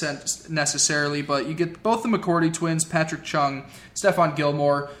duo necessarily, but you get both the McCourty twins, Patrick Chung, Stephon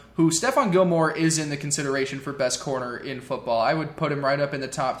Gilmore, who Stephon Gilmore is in the consideration for best corner in football. I would put him right up in the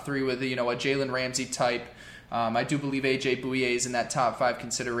top 3 with, a Jalen Ramsey type. I do believe A.J. Bouye is in that top 5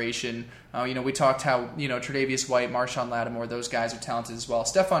 consideration. We talked how, Tre'Davious White, Marshawn Lattimore, those guys are talented as well.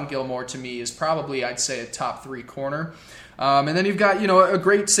 Stephon Gilmore, to me, is probably, I'd say, a top 3 corner. And then you've got, a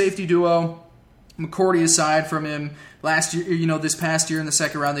great safety duo. McCourty aside from him. Last year, this past year in the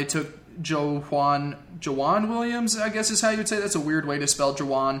second round, they took Jawan Williams, I guess is how you would say. That's a weird way to spell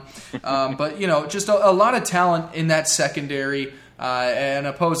Jawan. But, just a lot of talent in that secondary. And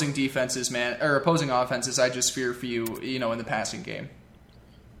opposing offenses, I just fear for you, in the passing game.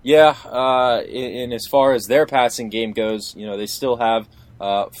 Yeah, and as far as their passing game goes, they still have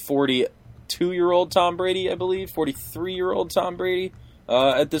 42-year-old Tom Brady, I believe, 43-year-old Tom Brady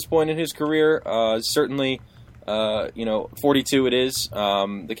at this point in his career. Certainly, 42 it is.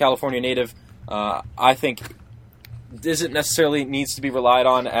 The California native, I think, isn't necessarily needs to be relied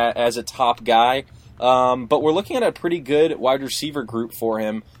on as a top guy. But we're looking at a pretty good wide receiver group for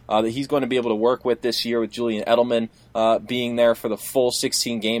him that he's going to be able to work with this year, with Julian Edelman being there for the full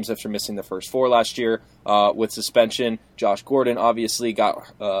 16 games after missing the first 4 last year with suspension. Josh Gordon obviously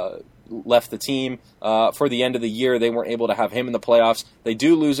left the team for the end of the year. They weren't able to have him in the playoffs. They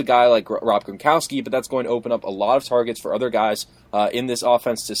do lose a guy like Rob Gronkowski, but that's going to open up a lot of targets for other guys in this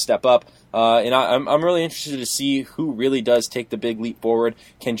offense to step up. And I'm really interested to see who really does take the big leap forward.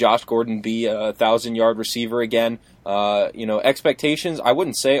 Can Josh Gordon be a 1,000-yard receiver again? Expectations, I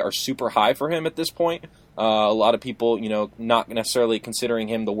wouldn't say, are super high for him at this point. A lot of people, not necessarily considering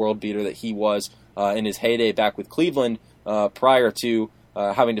him the world beater that he was in his heyday back with Cleveland prior to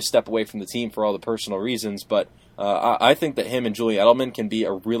having to step away from the team for all the personal reasons. But I think that him and Julian Edelman can be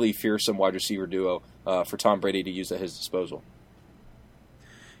a really fearsome wide receiver duo for Tom Brady to use at his disposal.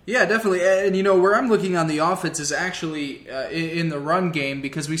 Yeah, definitely. And, where I'm looking on the offense is actually in the run game,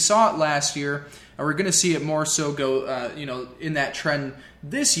 because we saw it last year, and we're going to see it more so go, in that trend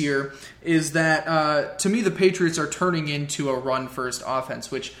this year, is that, to me, the Patriots are turning into a run-first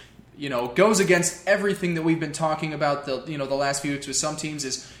offense, which, goes against everything that we've been talking about the last few weeks with some teams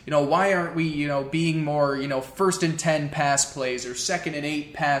is, why aren't we, being more, 1st and 10 pass plays or 2nd and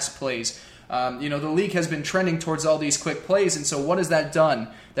 8 pass plays? The league has been trending towards all these quick plays, and so what has that done?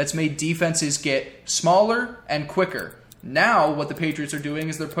 That's made defenses get smaller and quicker. Now, what the Patriots are doing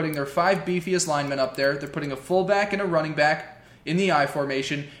is they're putting their 5 beefiest linemen up there. They're putting a fullback and a running back in the I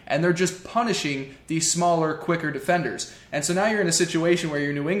formation, and they're just punishing these smaller, quicker defenders. And so now you're in a situation where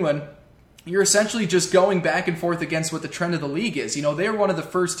you're New England. You're essentially just going back and forth against what the trend of the league is. They were one of the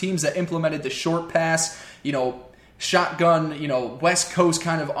first teams that implemented the short pass, shotgun, West Coast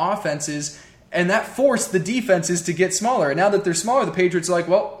kind of offenses, and that forced the defenses to get smaller. And now that they're smaller, the Patriots are like,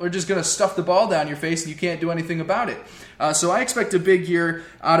 well, we're just going to stuff the ball down your face and you can't do anything about it. So I expect a big year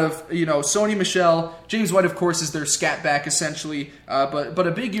out of, Sony Michel. James White, of course, is their scat back, essentially. But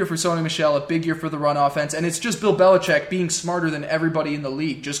a big year for Sony Michel, a big year for the run offense. And it's just Bill Belichick being smarter than everybody in the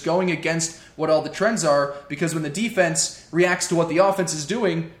league, just going against what all the trends are, because when the defense reacts to what the offense is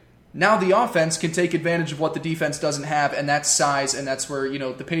doing, now the offense can take advantage of what the defense doesn't have, and that's size, and that's where,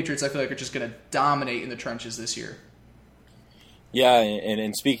 the Patriots, I feel like, are just going to dominate in the trenches this year. Yeah,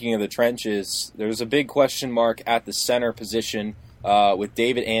 and speaking of the trenches, there's a big question mark at the center position with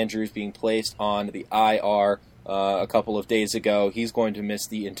David Andrews being placed on the IR a couple of days ago. He's going to miss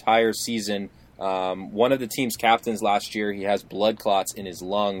the entire season. One of the team's captains last year, he has blood clots in his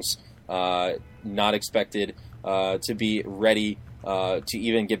lungs, not expected to be ready to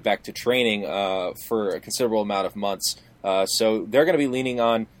even get back to training for a considerable amount of months. So they're going to be leaning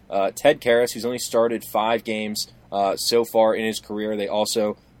on Ted Karras, who's only started 5 games so far in his career. They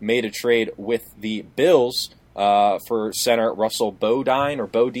also made a trade with the Bills for center Russell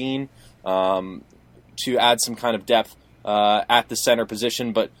Bodine to add some kind of depth at the center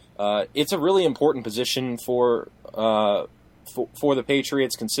position. But it's a really important position for the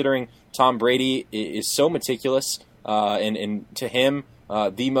Patriots, considering Tom Brady is so meticulous. And to him,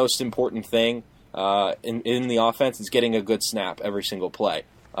 the most important thing in the offense is getting a good snap every single play,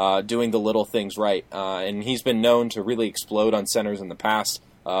 doing the little things right. And he's been known to really explode on centers in the past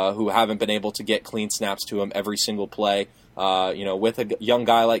who haven't been able to get clean snaps to him every single play. With a young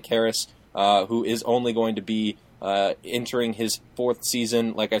guy like Karras, who is only going to be entering his 4th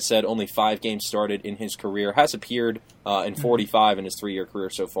season. Like I said, only 5 games started in his career, has appeared in 45 in his 3-year career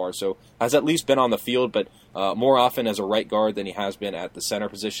so far, so has at least been on the field, but more often as a right guard than he has been at the center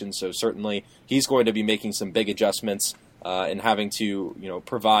position. So certainly he's going to be making some big adjustments and having to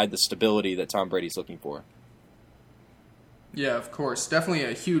provide the stability that Tom Brady's looking for. Yeah, of course. Definitely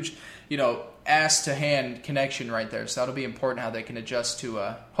a huge, ass to hand connection right there. So that'll be important how they can adjust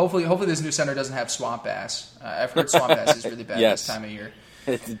to. Hopefully this new center doesn't have swamp ass. I've heard swamp ass is really bad Yes. this time of year.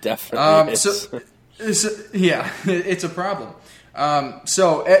 It definitely is. It's a problem.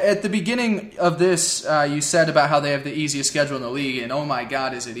 So at the beginning of this, you said about how they have the easiest schedule in the league, and oh my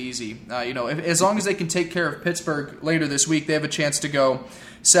God, is it easy? As long as they can take care of Pittsburgh later this week, they have a chance to go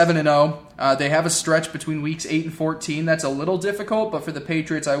 7-0. They have a stretch between weeks 8 and 14. That's a little difficult, but for the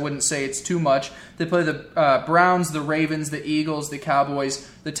Patriots, I wouldn't say it's too much. They play the Browns, the Ravens, the Eagles, the Cowboys,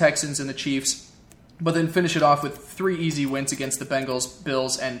 the Texans, and the Chiefs. But then finish it off with 3 easy wins against the Bengals,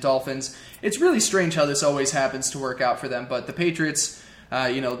 Bills, and Dolphins. It's really strange how this always happens to work out for them, but the Patriots,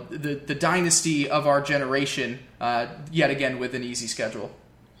 the dynasty of our generation, yet again with an easy schedule.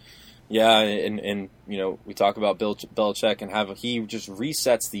 Yeah, and we talk about Bill Belichick and how he just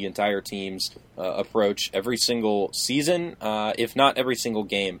resets the entire team's approach every single season, if not every single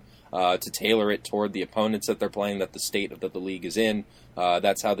game, to tailor it toward the opponents that they're playing, that the state that the league is in.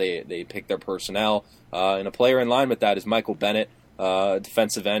 That's how they pick their personnel. And a player in line with that is Michael Bennett,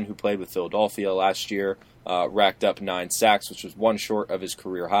 defensive end who played with Philadelphia last year, racked up 9 sacks, which was 1 short of his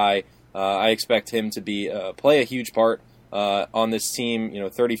career high. I expect him to play a huge part on this team.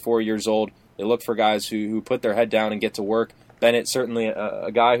 34 years old. They look for guys who put their head down and get to work. Bennett certainly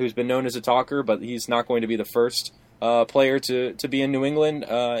a guy who's been known as a talker, but he's not going to be the first player to be in New England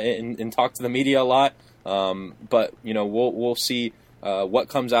and talk to the media a lot. But we'll see what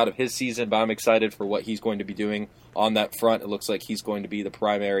comes out of his season. But I'm excited for what he's going to be doing on that front. It looks like he's going to be the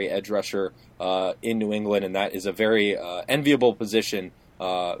primary edge rusher in New England, and that is a very enviable position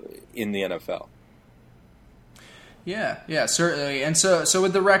in the NFL. Yeah, certainly. And so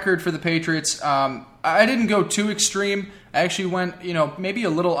with the record for the Patriots, I didn't go too extreme. I actually went, maybe a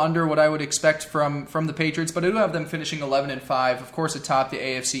little under what I would expect from the Patriots, but I do have them finishing 11-5, of course, atop the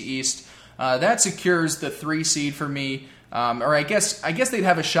AFC East. That secures the 3 seed for me. Or I guess they'd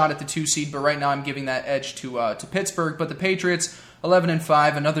have a shot at the 2 seed, but right now I'm giving that edge to Pittsburgh. But the Patriots,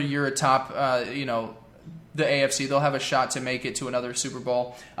 11-5, another year atop, the AFC. They'll have a shot to make it to another Super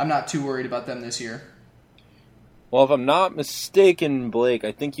Bowl. I'm not too worried about them this year. Well, if I'm not mistaken, Blake,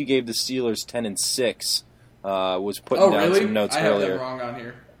 I think you gave the Steelers 10-6. Was putting down some notes earlier. I have them wrong on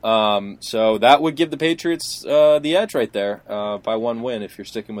here. So that would give the Patriots the edge right there by 1 win if you're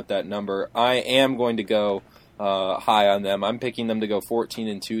sticking with that number. I am going to go high on them. I'm picking them to go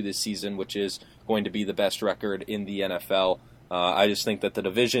 14-2 this season, which is going to be the best record in the NFL. I just think that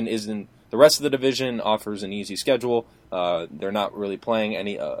the rest of the division offers an easy schedule. They're not really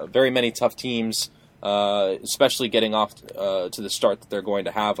playing very many tough teams. Especially getting off to the start that they're going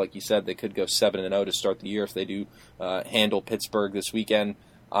to have. Like you said, they could go 7-0 to start the year if they do handle Pittsburgh this weekend.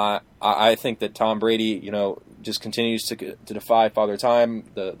 I think that Tom Brady, just continues to defy Father Time.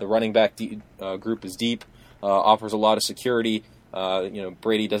 The running back group is deep, offers a lot of security.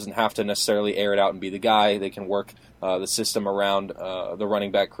 Brady doesn't have to necessarily air it out and be the guy. They can work the system around the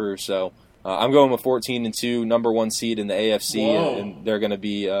running back crew. So I'm going with 14-2, number 1 seed in the AFC, and they're going to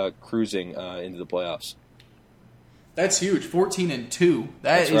be cruising into the playoffs. That's huge, 14-2.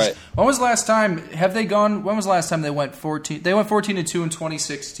 That's right. When was the last time? When was the last time they went 14? They went 14-2 in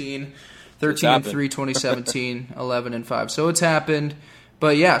 2016, 13-3 2017, 11-5. So it's happened.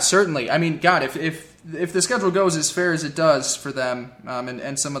 But yeah, certainly. I mean, God, if the schedule goes as fair as it does for them,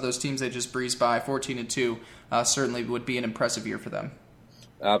 and some of those teams they just breeze by, 14-2, certainly would be an impressive year for them.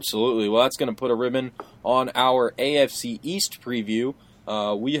 Absolutely. Well, that's going to put a ribbon on our AFC East preview.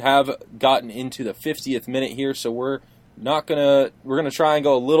 We have gotten into the 50th minute here, so we're gonna try and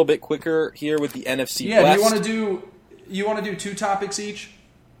go a little bit quicker here with the NFC West. Yeah, you want to do 2 topics each?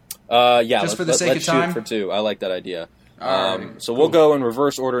 Yeah, just for the sake of time. Shoot for 2. I like that idea. So cool. We'll go in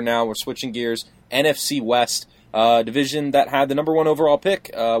reverse order now. We're switching gears. NFC West, division that had the number 1 overall pick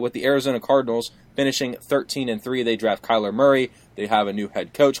with the Arizona Cardinals finishing 13-3. They draft Kyler Murray. They have a new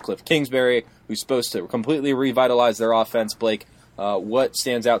head coach, Cliff Kingsbury, who's supposed to completely revitalize their offense. Blake, what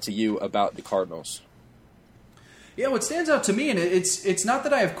stands out to you about the Cardinals? Yeah, what stands out to me, and it's not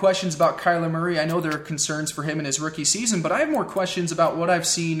that I have questions about Kyler Murray. I know there are concerns for him in his rookie season, but I have more questions about what I've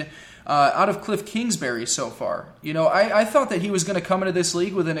seen out of Cliff Kingsbury so far. I thought that he was going to come into this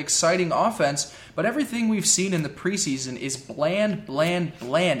league with an exciting offense, but everything we've seen in the preseason is bland,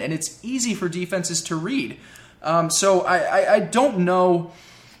 and it's easy for defenses to read. So I don't know.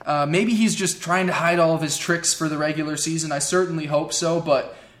 Maybe he's just trying to hide all of his tricks for the regular season. I certainly hope so,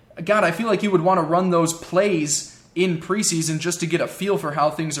 but God, I feel like you would want to run those plays in preseason just to get a feel for how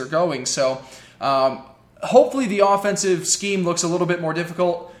things are going. So hopefully the offensive scheme looks a little bit more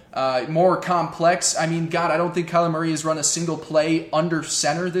difficult. more complex. I mean, God, I don't think Kyler Murray has run a single play under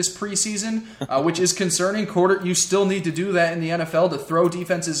center this preseason, which is concerning. You still need to do that in the NFL to throw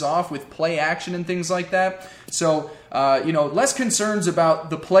defenses off with play action and things like that. So, less concerns about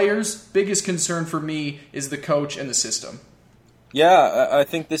the players. Biggest concern for me is the coach and the system. Yeah, I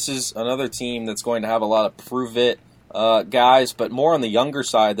think this is another team that's going to have a lot of prove-it guys, but more on the younger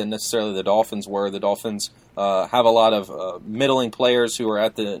side than necessarily the Dolphins were. The Dolphins have a lot of middling players who are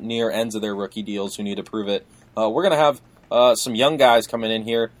at the near ends of their rookie deals who need to prove it. We're going to have some young guys coming in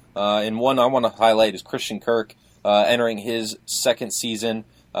here, and one I want to highlight is Christian Kirk entering his second season.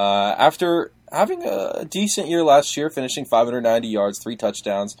 After having a decent year last year, finishing 590 yards, 3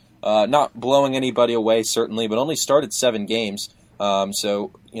 touchdowns, not blowing anybody away certainly, but only started 7 games.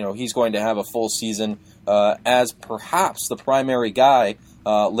 So, he's going to have a full season as perhaps the primary guy.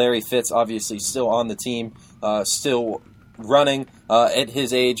 Larry Fitz obviously still on the team, still running at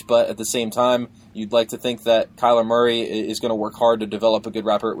his age, but at the same time, you'd like to think that Kyler Murray is going to work hard to develop a good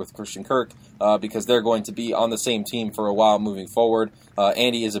rapport with Christian Kirk because they're going to be on the same team for a while moving forward.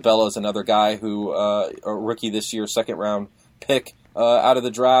 Andy Isabella is another guy who, a rookie this year, second-round pick out of the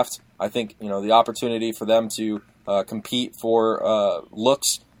draft. I think, the opportunity for them to compete for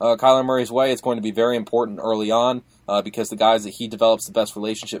looks Kyler Murray's way, it's going to be very important early on because the guys that he develops the best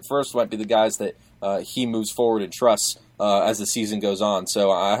relationship first might be the guys that he moves forward and trusts as the season goes on.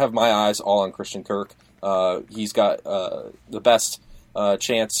 So I have my eyes all on Christian Kirk. He's got the best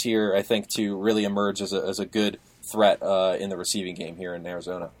chance here, I think, to really emerge as a good threat in the receiving game here in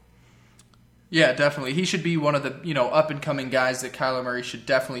Arizona. Yeah, definitely. He should be one of the up-and-coming guys that Kyler Murray should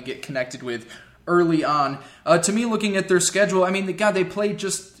definitely get connected with early on. To me, looking at their schedule, I mean, they played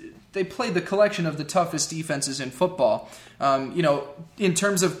the collection of the toughest defenses in football. In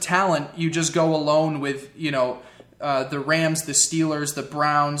terms of talent, you just go alone with the Rams, the Steelers, the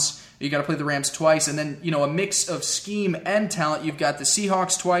Browns. You got to play the Rams twice, and then a mix of scheme and talent. You've got the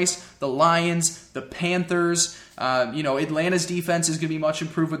Seahawks twice, the Lions, the Panthers. Atlanta's defense is going to be much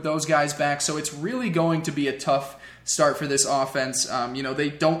improved with those guys back. So it's really going to be a tough start for this offense. They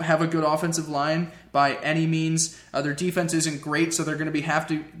don't have a good offensive line by any means. Their defense isn't great, so they're going to have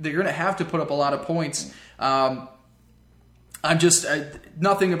to put up a lot of points.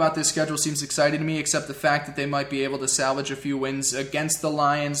 Nothing about this schedule seems exciting to me except the fact that they might be able to salvage a few wins against the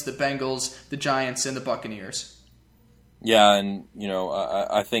Lions, the Bengals, the Giants, and the Buccaneers. Yeah, and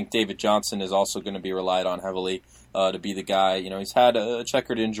I think David Johnson is also going to be relied on heavily to be the guy. He's had a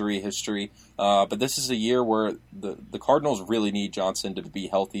checkered injury history, but this is a year where the Cardinals really need Johnson to be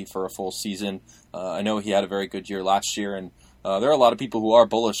healthy for a full season. I know he had a very good year last year, and there are a lot of people who are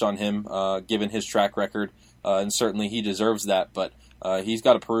bullish on him given his track record, and certainly he deserves that. But he's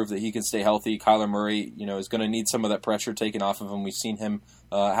got to prove that he can stay healthy. Kyler Murray, is going to need some of that pressure taken off of him. We've seen him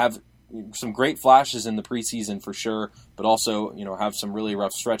have some great flashes in the preseason for sure, but also, have some really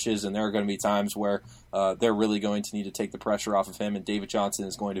rough stretches, and there are going to be times where they're really going to need to take the pressure off of him, and David Johnson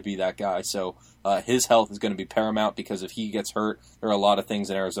is going to be that guy. So his health is going to be paramount because if he gets hurt, there are a lot of things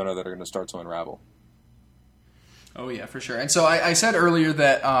in Arizona that are going to start to unravel. Oh, yeah, for sure. And so I said earlier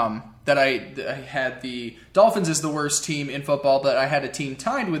that I had the Dolphins as the worst team in football, but I had a team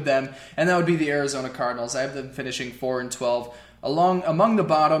tied with them, and that would be the Arizona Cardinals. I have them finishing 4-12. Among the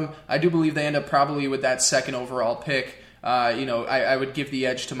bottom, I do believe they end up probably with that second overall pick. I would give the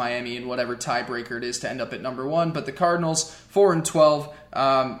edge to Miami in whatever tiebreaker it is to end up at number 1. But the Cardinals,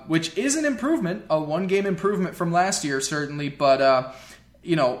 4-12, which is an improvement, a 1-game improvement from last year, certainly. But,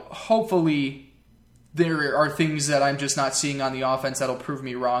 hopefully there are things that I'm just not seeing on the offense that'll prove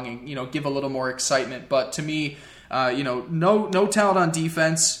me wrong and, give a little more excitement. But to me, no talent on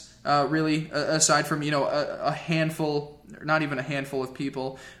defense, really, aside from, a handful, not even a handful of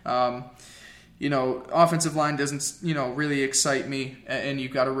people. Offensive line doesn't, really excite me, and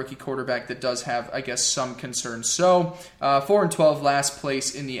you've got a rookie quarterback that does have, I guess, some concerns. So, 4-12, last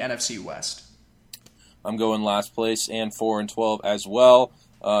place in the NFC West. I'm going last place and 4-12 as well.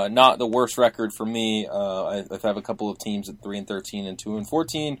 Not the worst record for me. I have a couple of teams at 3-13 and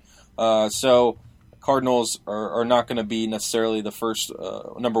 2-14. So Cardinals are not going to be necessarily the first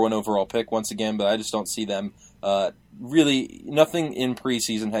number 1 overall pick once again, but I just don't see them. Really, nothing in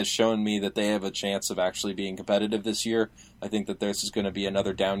preseason has shown me that they have a chance of actually being competitive this year. I think that this is going to be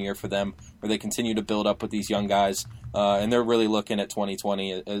another down year for them, where they continue to build up with these young guys, and they're really looking at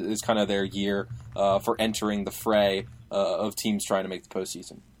 2020 as kind of their year for entering the fray of teams trying to make the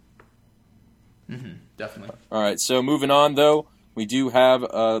postseason. Mm-hmm, definitely. All right, so moving on, though, we do have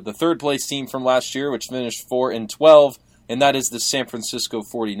the third place team from last year, which finished 4-12, and that is the San Francisco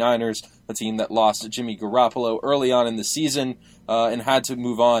 49ers, a team that lost Jimmy Garoppolo early on in the season and had to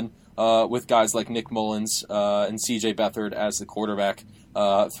move on with guys like Nick Mullins and C.J. Beathard as the quarterback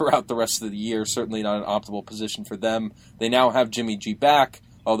throughout the rest of the year. Certainly not an optimal position for them. They now have Jimmy G back,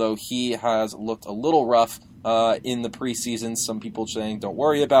 although he has looked a little rough in the preseason. Some people saying don't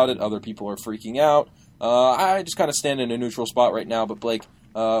worry about it. Other people are freaking out. I just kind of stand in a neutral spot right now. But Blake,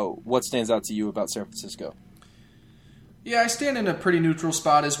 what stands out to you about San Francisco? Yeah, I stand in a pretty neutral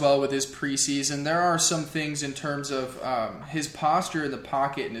spot as well with his preseason. There are some things in terms of his posture in the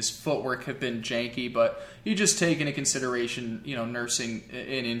pocket and his footwork have been janky, but you just take into consideration, nursing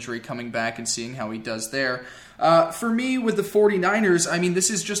an injury, coming back and seeing how he does there. For me, with the 49ers, I mean, this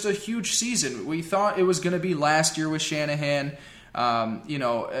is just a huge season. We thought it was going to be last year with Shanahan.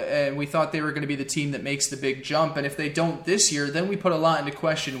 And we thought they were going to be the team that makes the big jump. And if they don't this year, then we put a lot into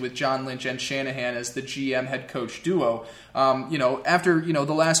question with John Lynch and Shanahan as the GM head coach duo. After,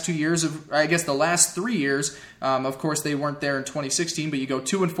 the last 2 years the last 3 years, of course they weren't there in 2016, but you go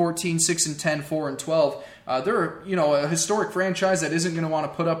 2-14, 6-10, 4-12. They're, a historic franchise that isn't going to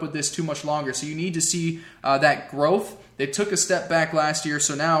want to put up with this too much longer. So you need to see that growth. They took a step back last year.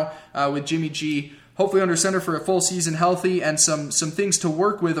 So now with Jimmy G, hopefully under center for a full season, healthy, and some things to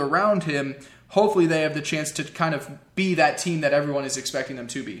work with around him, hopefully they have the chance to kind of be that team that everyone is expecting them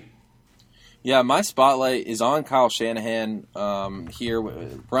to be. Yeah, my spotlight is on Kyle Shanahan here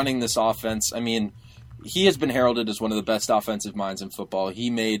running this offense. I mean, he has been heralded as one of the best offensive minds in football. He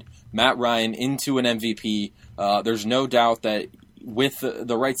made Matt Ryan into an MVP. There's no doubt that with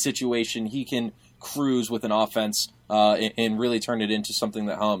the right situation, he can cruise with an offense and really turn it into something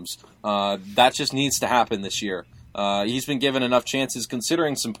that hums. That just needs to happen this year. He's been given enough chances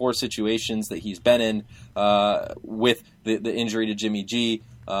considering some poor situations that he's been in with the injury to Jimmy G.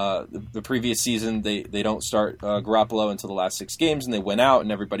 The previous season, they don't start Garoppolo until the last 6 games, and they went out,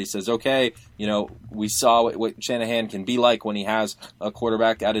 and everybody says, okay, we saw what Shanahan can be like when he has a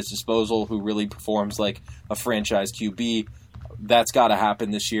quarterback at his disposal who really performs like a franchise QB. That's got to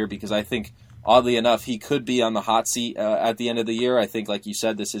happen this year because I think, oddly enough, he could be on the hot seat at the end of the year. I think, like you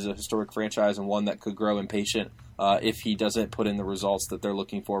said, this is a historic franchise and one that could grow impatient if he doesn't put in the results that they're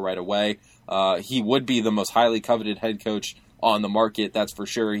looking for right away. He would be the most highly coveted head coach on the market, that's for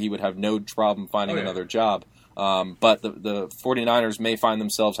sure. He would have no problem finding another job. But the 49ers may find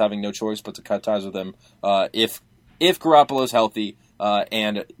themselves having no choice but to cut ties with him if Garoppolo's healthy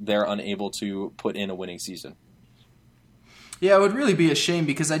and they're unable to put in a winning season. Yeah, it would really be a shame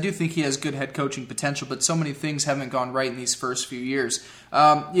because I do think he has good head coaching potential, but so many things haven't gone right in these first few years.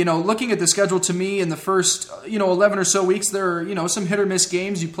 Looking at the schedule, to me, in the first 11 or so weeks, there are some hit or miss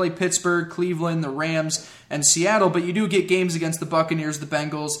games. You play Pittsburgh, Cleveland, the Rams, and Seattle, but you do get games against the Buccaneers, the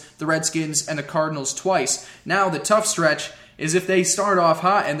Bengals, the Redskins, and the Cardinals twice. Now, the tough stretch is if they start off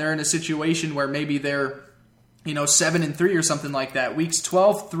hot and they're in a situation where maybe they're 7-3 or something like that. Weeks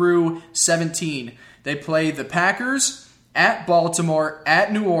 12 through 17, they play the Packers, at Baltimore,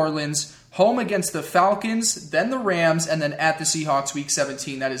 at New Orleans, home against the Falcons, then the Rams, and then at the Seahawks week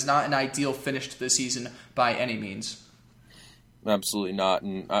 17. That is not an ideal finish to the season by any means. Absolutely not.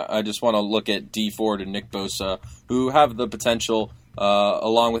 And I just want to look at Dee Ford and Nick Bosa, who have the potential,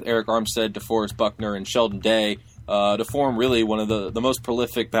 along with Eric Armstead, DeForest Buckner, and Sheldon Day, to form really one of the most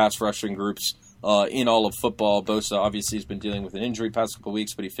prolific pass rushing groups in all of football. Bosa obviously has been dealing with an injury past couple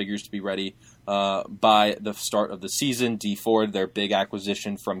weeks, but he figures to be ready by the start of the season. Dee Ford, their big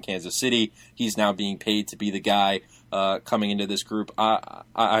acquisition from Kansas City, he's now being paid to be the guy coming into this group.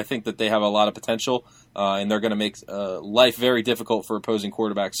 I think that they have a lot of potential, and they're going to make life very difficult for opposing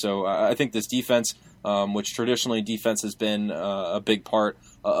quarterbacks. So I think this defense, which traditionally defense has been a big part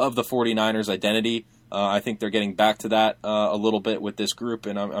of the 49ers' identity, I think they're getting back to that a little bit with this group,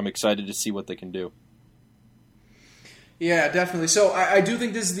 and I'm excited to see what they can do. Yeah, definitely. So I do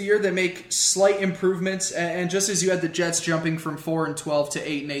think this is the year they make slight improvements, and just as you had the Jets jumping from 4-12 to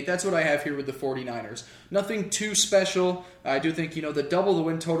 8-8, that's what I have here with the 49ers. Nothing too special. I do think, the double the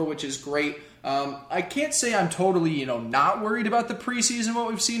win total, which is great. I can't say I'm totally, not worried about the preseason, what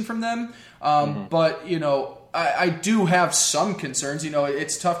we've seen from them, but, I do have some concerns.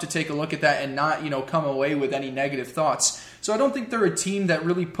 It's tough to take a look at that and not, come away with any negative thoughts. So I don't think they're a team that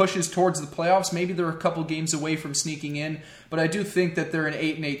really pushes towards the playoffs. Maybe they're a couple games away from sneaking in, but I do think that they're an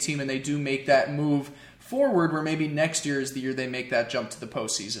 8-8 team and they do make that move forward where maybe next year is the year they make that jump to the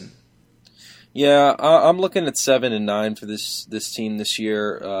postseason. Yeah, I'm looking at 7-9 for this team this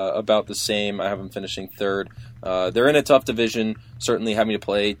year, about the same. I have them finishing third. They're in a tough division. Certainly having to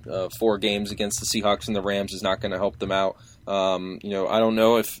play 4 games against the Seahawks and the Rams is not going to help them out. I don't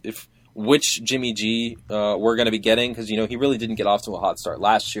know if which Jimmy G we're going to be getting, because, he really didn't get off to a hot start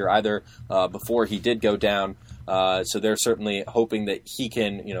last year either before he did go down. So they're certainly hoping that he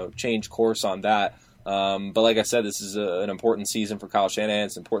can, change course on that. But like I said, this is an important season for Kyle Shanahan.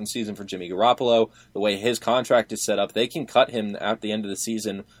 It's an important season for Jimmy Garoppolo. The way his contract is set up, they can cut him at the end of the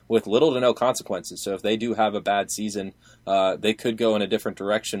season with little to no consequences. So if they do have a bad season, they could go in a different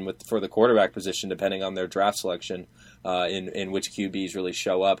direction for the quarterback position, depending on their draft selection, in which QBs really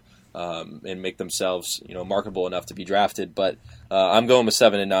show up and make themselves, marketable enough to be drafted. But I'm going with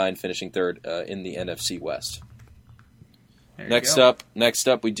 7-9, finishing third in the NFC West. Next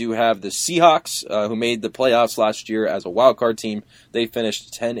up, we do have the Seahawks, who made the playoffs last year as a wild card team. They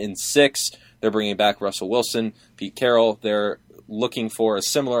finished 10-6. They're bringing back Russell Wilson, Pete Carroll. They're looking for a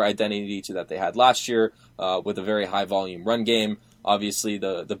similar identity to that they had last year, with a very high volume run game. Obviously,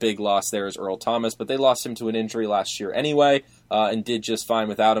 the big loss there is Earl Thomas, but they lost him to an injury last year anyway, and did just fine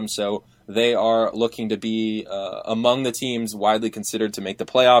without him. So they are looking to be among the teams widely considered to make the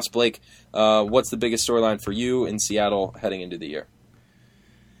playoffs. Blake, what's the biggest storyline for you in Seattle heading into the year?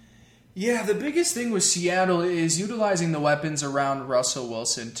 Yeah, the biggest thing with Seattle is utilizing the weapons around Russell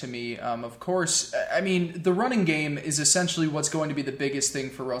Wilson to me. Of course, the running game is essentially what's going to be the biggest thing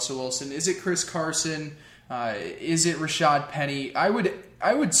for Russell Wilson. Is it Chris Carson? Is it Rashad Penny? I would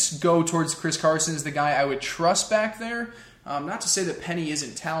go towards Chris Carson as the guy I would trust back there. Not to say that Penny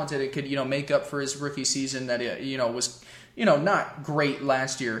isn't talented and could make up for his rookie season that was not great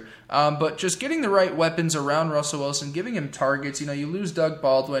last year. But just getting the right weapons around Russell Wilson, giving him targets. You lose Doug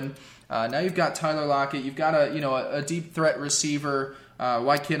Baldwin. Now you've got Tyler Lockett. You've got a deep threat receiver.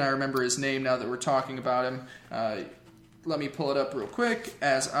 Why can't I remember his name now that we're talking about him? Let me pull it up real quick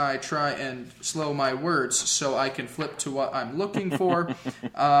as I try and slow my words so I can flip to what I'm looking for.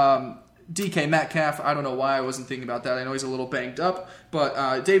 DK Metcalf, I don't know why I wasn't thinking about that. I know he's a little banged up.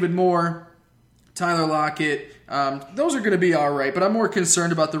 But David Moore, Tyler Lockett, those are going to be all right. But I'm more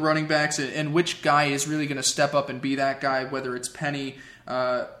concerned about the running backs and which guy is really going to step up and be that guy, whether it's Penny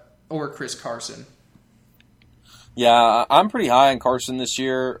or Chris Carson. Yeah, I'm pretty high on Carson this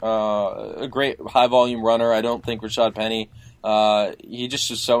year. A great high-volume runner. I don't think Rashad Penny, he just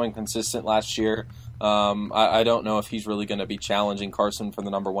was so inconsistent last year. I don't know if he's really going to be challenging Carson for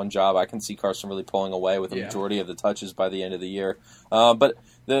the number one job. I can see Carson really pulling away with the majority of the touches by the end of the year. But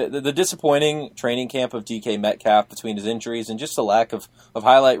the disappointing training camp of DK Metcalf between his injuries and just a lack of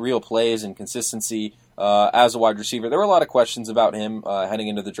highlight reel plays and consistency as a wide receiver. There were a lot of questions about him heading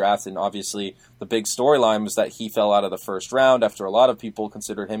into the draft, and obviously the big storyline was that he fell out of the first round after a lot of people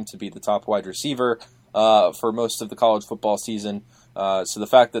considered him to be the top wide receiver for most of the college football season. So the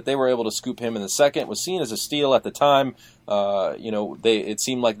fact that they were able to scoop him in the second was seen as a steal at the time. It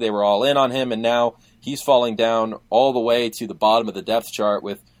seemed like they were all in on him, and now he's falling down all the way to the bottom of the depth chart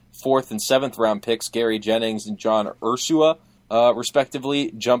with 4th and 7th round picks Gary Jennings and John Ursua,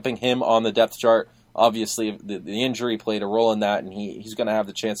 respectively, jumping him on the depth chart. Obviously, the injury played a role in that, and he's going to have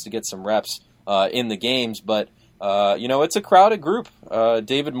the chance to get some reps in the games. But, it's a crowded group.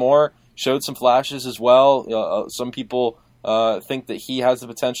 David Moore showed some flashes as well. Some people think that he has the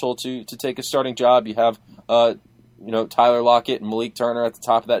potential to take a starting job. You have, Tyler Lockett and Malik Turner at the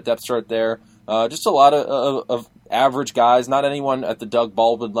top of that depth chart there. Just a lot of average guys, not anyone at the Doug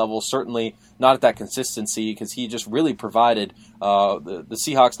Baldwin level, certainly not at that consistency, because he just really provided the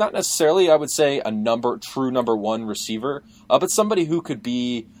Seahawks, not necessarily, I would say, a true number one receiver, but somebody who could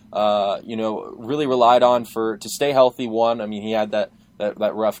be, really relied on to stay healthy. He had that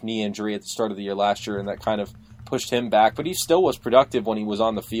rough knee injury at the start of the year last year, and that kind of pushed him back, but he still was productive when he was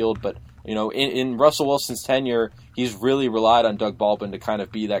on the field. But in Russell Wilson's tenure, he's really relied on Doug Baldwin to kind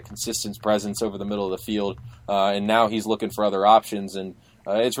of be that consistent presence over the middle of the field, and now he's looking for other options, and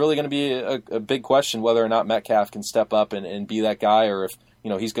it's really going to be a big question whether or not Metcalf can step up and be that guy, or if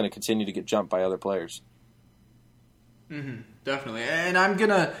he's going to continue to get jumped by other players. Mm-hmm, definitely. And I'm going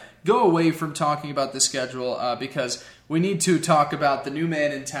to go away from talking about the schedule because we need to talk about the new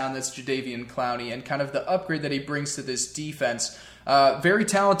man in town, that's Jadeveon Clowney, and kind of the upgrade that he brings to this defense. Very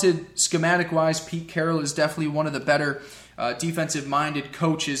talented schematic-wise. Pete Carroll is definitely one of the better defensive-minded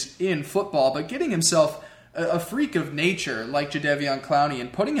coaches in football, but getting himself a freak of nature like Jadeveon Clowney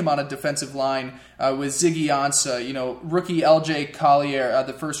and putting him on a defensive line with Ziggy Ansah, rookie LJ Collier,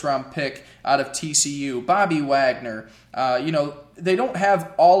 the first-round pick out of TCU, Bobby Wagner. They don't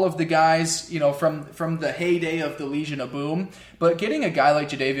have all of the guys, from the heyday of the Legion of Boom, but getting a guy like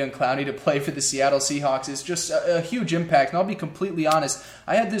Jadeveon Clowney to play for the Seattle Seahawks is just a huge impact. And I'll be completely honest,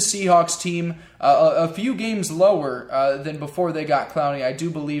 I had this Seahawks team a few games lower than before they got Clowney. I do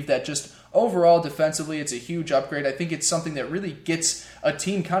believe that just overall, defensively, it's a huge upgrade. I think it's something that really gets a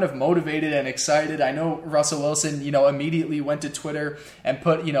team kind of motivated and excited. I know Russell Wilson, immediately went to Twitter and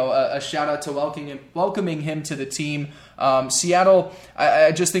put, a shout out to welcoming him to the team. Seattle,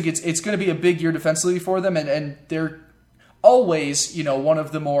 I just think it's going to be a big year defensively for them, and they're always, one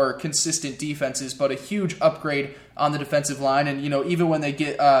of the more consistent defenses, but a huge upgrade on the defensive line. And, even when they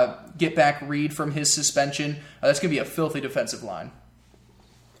get back Reed from his suspension, that's going to be a filthy defensive line.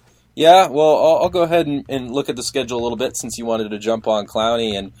 Yeah, well, I'll go ahead and look at the schedule a little bit since you wanted to jump on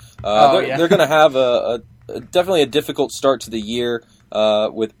Clowney. And they're going to have definitely a difficult start to the year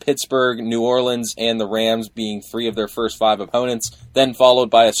with Pittsburgh, New Orleans, and the Rams being 3 of their first 5 opponents, then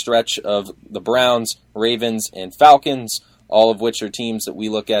followed by a stretch of the Browns, Ravens, and Falcons, all of which are teams that we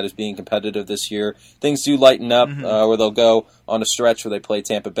look at as being competitive this year. Things do lighten up where they'll go on a stretch where they play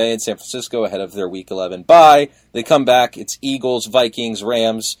Tampa Bay and San Francisco ahead of their Week 11 bye. They come back, it's Eagles, Vikings,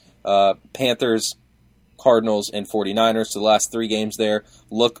 Rams, Panthers, Cardinals, and 49ers. So the last 3 games there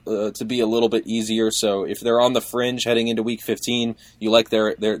look to be a little bit easier. So if they're on the fringe heading into Week 15, you like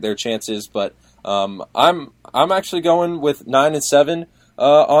their chances. But I'm actually going with 9-7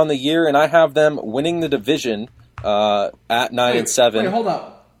 on the year, and I have them winning the division at 9-7. Wait, hold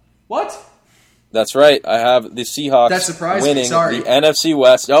on. What? That's right. I have the Seahawks winning the NFC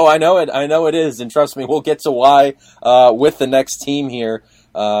West. Oh, I know it is, and trust me, we'll get to why with the next team here.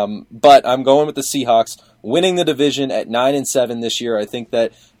 But I'm going with the Seahawks winning the division at 9-7 this year. I think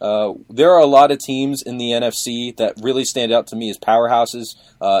that there are a lot of teams in the NFC that really stand out to me as powerhouses,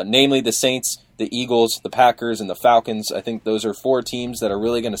 namely the Saints, the Eagles, the Packers, and the Falcons. I think those are 4 teams that are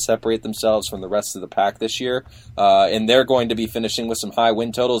really going to separate themselves from the rest of the pack this year, and they're going to be finishing with some high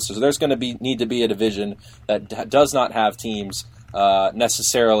win totals. So there's going to need to be a division that does not have teams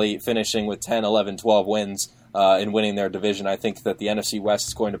necessarily finishing with 10, 11, 12 wins in winning their division. I think that the NFC West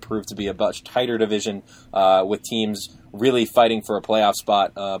is going to prove to be a much tighter division with teams really fighting for a playoff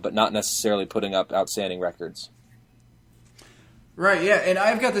spot, but not necessarily putting up outstanding records. Right, yeah, and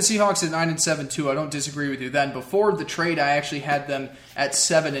I've got the Seahawks at 9-7 too. I don't disagree with you. Then before the trade, I actually had them at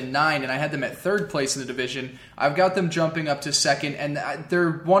 7-9, and I had them at 3rd place in the division. I've got them jumping up to 2nd, and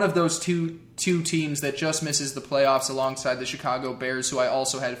they're one of those two teams that just misses the playoffs alongside the Chicago Bears, who I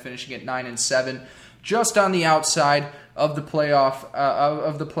also had finishing at 9-7, just on the outside of the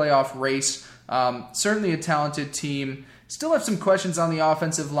playoff race. Certainly a talented team. Still have some questions on the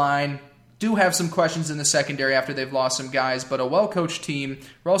offensive line. Do have some questions in the secondary after they've lost some guys, but a well-coached team.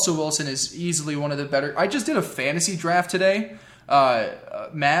 Russell Wilson is easily one of the better. I just did a fantasy draft today,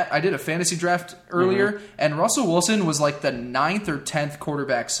 Matt. I did a fantasy draft earlier, and Russell Wilson was like the 9th or 10th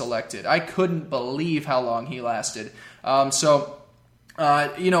quarterback selected. I couldn't believe how long he lasted. I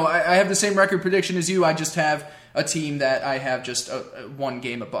have the same record prediction as you. I just have a team that I have just one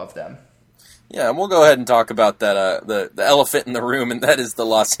game above them. Yeah, and we'll go ahead and talk about that the elephant in the room, and that is the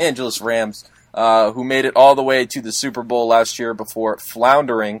Los Angeles Rams, who made it all the way to the Super Bowl last year before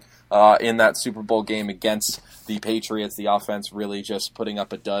floundering in that Super Bowl game against the Patriots. The offense really just putting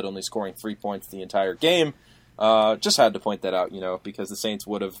up a dud, only scoring 3 points the entire game. Just had to point that out, because the Saints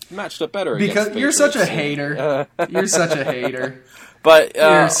would have matched up better. Because you're such a hater. You're such a hater. But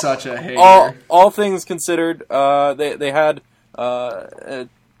you're such a hater. All things considered, they had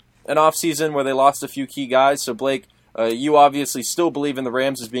an offseason where they lost a few key guys. So, Blake, you obviously still believe in the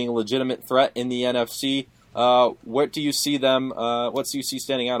Rams as being a legitimate threat in the NFC. What do you see them? What do you see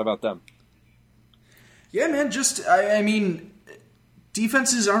standing out about them? Yeah, man. I mean,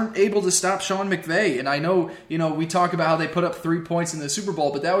 defenses aren't able to stop Sean McVay. And I know, we talk about how they put up 3 points in the Super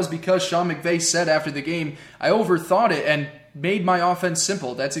Bowl, but that was because Sean McVay said after the game, I overthought it and made my offense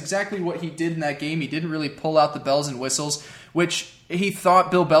simple. That's exactly what he did in that game. He didn't really pull out the bells and whistles, which he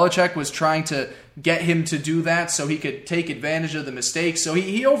thought Bill Belichick was trying to get him to do that so he could take advantage of the mistakes. So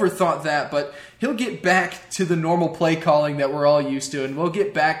he overthought that, but he'll get back to the normal play calling that we're all used to, and we'll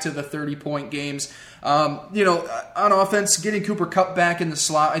get back to the 30-point games. On offense, getting Cooper Kupp back in the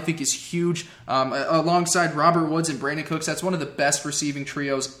slot I think is huge. Alongside Robert Woods and Brandon Cooks, that's one of the best receiving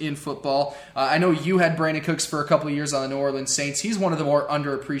trios in football. I know you had Brandon Cooks for a couple of years on the New Orleans Saints. He's one of the more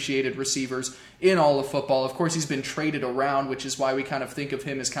underappreciated receivers in all of football. Of course, he's been traded around, which is why we kind of think of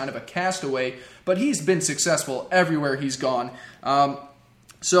him as kind of a castaway, but he's been successful everywhere he's gone. Todd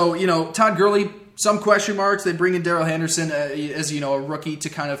Gurley, some question marks. They bring in Darrell Henderson as a rookie to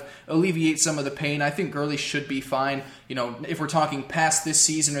kind of alleviate some of the pain. I think Gurley should be fine. If we're talking past this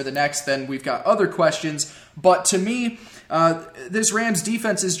season or the next, then we've got other questions. But to me, this Rams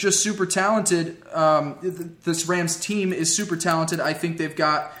defense is just super talented. This Rams team is super talented. I think they've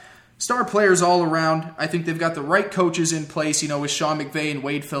got star players all around. I think they've got the right coaches in place, with Sean McVay and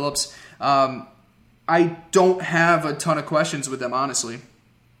Wade Phillips. I don't have a ton of questions with them, honestly.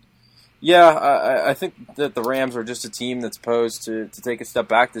 Yeah, I think that the Rams are just a team that's posed to take a step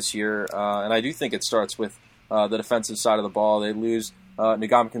back this year, and I do think it starts with the defensive side of the ball. They lose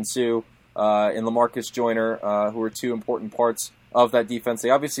Ndamukong Suh and LaMarcus Joyner, who are two important parts of that defense. They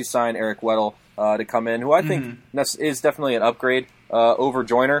obviously signed Eric Weddle to come in, who I think is definitely an upgrade over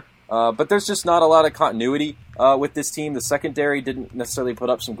Joyner. But there's just not a lot of continuity with this team. The secondary didn't necessarily put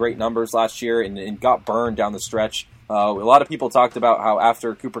up some great numbers last year and got burned down the stretch. A lot of people talked about how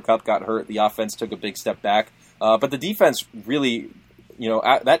after Cooper Kupp got hurt, the offense took a big step back. But the defense really,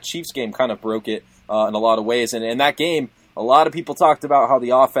 that Chiefs game kind of broke it in a lot of ways. And in that game, a lot of people talked about how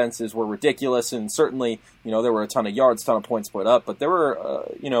the offenses were ridiculous. And certainly, there were a ton of yards, ton of points put up. But there were,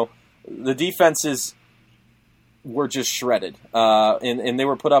 the defenses were just shredded. And they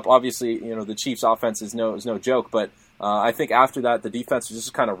were put up, obviously, the Chiefs' offense is no joke. But I think after that, the defense was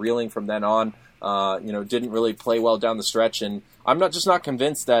just kind of reeling from then on. Didn't really play well down the stretch, and I'm not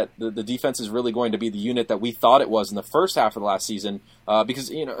convinced that the defense is really going to be the unit that we thought it was in the first half of the last season. Because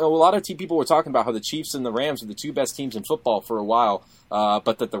a lot of people were talking about how the Chiefs and the Rams were the two best teams in football for a while,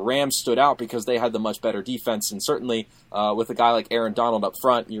 but that the Rams stood out because they had the much better defense, and certainly with a guy like Aaron Donald up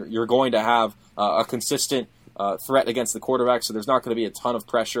front, you're going to have a consistent threat against the quarterback. So there's not going to be a ton of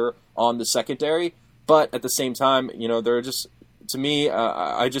pressure on the secondary, but at the same time, they're just. To me,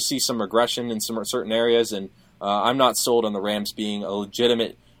 I just see some regression in some certain areas, and I'm not sold on the Rams being a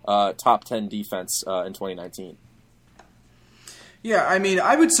legitimate top 10 defense in 2019. Yeah, I mean,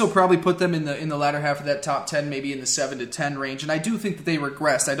 I would still probably put them in the latter half of that top 10, maybe in the 7 to 10 range, and I do think that they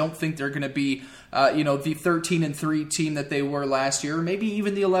regressed. I don't think they're going to be, the 13-3 team that they were last year, or maybe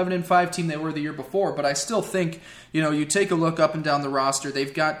even the 11-5 team they were the year before. But I still think, you take a look up and down the roster,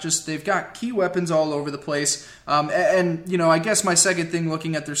 they've got key weapons all over the place. And I guess my second thing,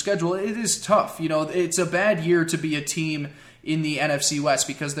 looking at their schedule, it is tough. It's a bad year to be a team in the NFC West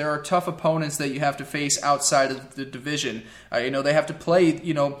because there are tough opponents that you have to face outside of the division. They have to play,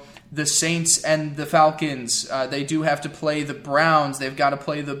 the Saints and the Falcons. They do have to play the Browns. They've got to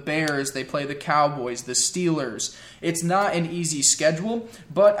play the Bears. They play the Cowboys, the Steelers. It's not an easy schedule,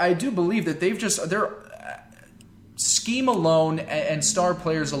 but I do believe that they're scheme alone and star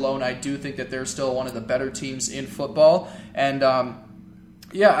players alone, I do think that they're still one of the better teams in football. And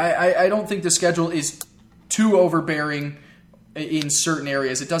I don't think the schedule is too overbearing in certain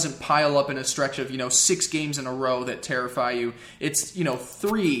areas. It doesn't pile up in a stretch of 6 games in a row that terrify you. It's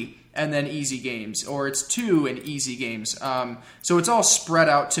 3 and then easy games, or it's 2 and easy games. So it's all spread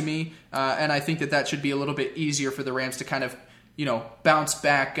out to me, and I think that should be a little bit easier for the Rams to kind of bounce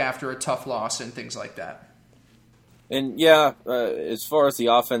back after a tough loss and things like that. And as far as the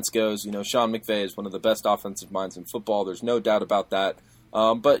offense goes, Sean McVay is one of the best offensive minds in football. There's no doubt about that.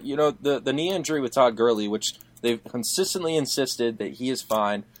 But the knee injury with Todd Gurley, which they've consistently insisted that he is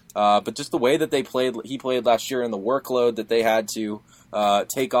fine, but just the way that he played last year and the workload that they had to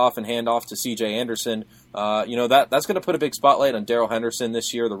take off and hand off to C.J. Anderson, that's going to put a big spotlight on Darrell Henderson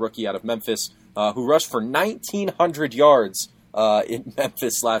this year, the rookie out of Memphis, who rushed for 1,900 yards in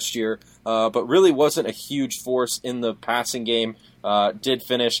Memphis last year, but really wasn't a huge force in the passing game. Did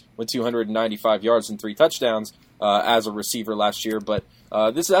finish with 295 yards and 3 touchdowns as a receiver last year, but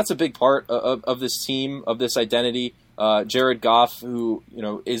that's a big part of this team, of this identity. Jared Goff, who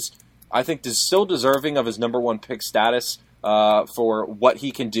is, I think, is still deserving of his number 1 pick status for what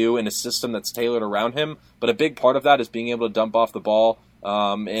he can do in a system that's tailored around him. But a big part of that is being able to dump off the ball,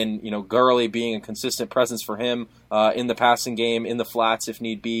 and Gurley being a consistent presence for him in the passing game, in the flats if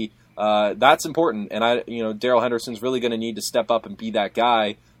need be. That's important, and Darrell Henderson's really going to need to step up and be that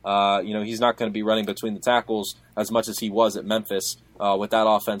guy. He's not going to be running between the tackles as much as he was at Memphis, with that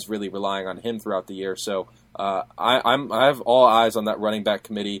offense really relying on him throughout the year. So I have all eyes on that running back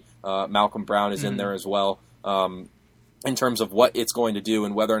committee. Malcolm Brown is in there as well, in terms of what it's going to do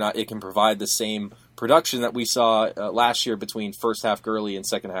and whether or not it can provide the same production that we saw last year between first half Gurley and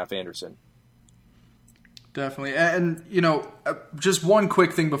second half Anderson. Definitely. And, just one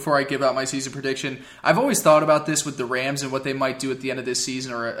quick thing before I give out my season prediction. I've always thought about this with the Rams and what they might do at the end of this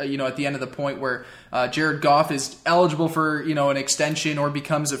season, or, at the end of the point where Jared Goff is eligible for, an extension or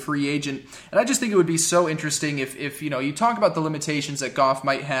becomes a free agent. And I just think it would be so interesting if you talk about the limitations that Goff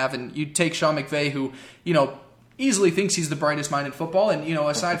might have, and you take Sean McVay, who, easily thinks he's the brightest mind in football, and,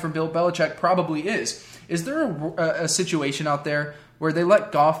 aside from Bill Belichick, probably is. Is there a situation out there where they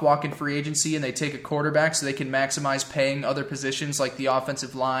let Goff walk in free agency and they take a quarterback so they can maximize paying other positions like the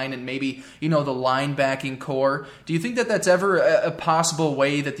offensive line and maybe, the linebacking core. Do you think that that's ever a possible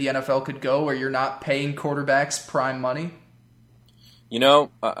way that the NFL could go where you're not paying quarterbacks prime money?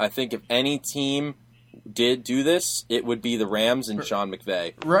 I think if any team did do this, it would be the Rams and Sean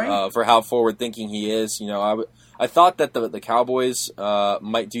McVay. Right. For how forward-thinking he is. I thought that the Cowboys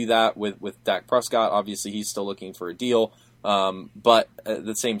might do that with Dak Prescott. Obviously, he's still looking for a deal. But at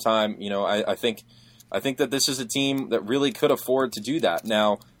the same time, I think that this is a team that really could afford to do that.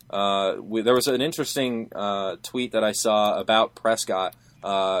 Now, there was an interesting tweet that I saw about Prescott.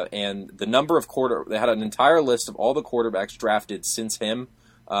 And the number of they had an entire list of all the quarterbacks drafted since him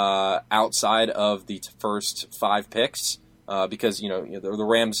outside of the first 5 picks because the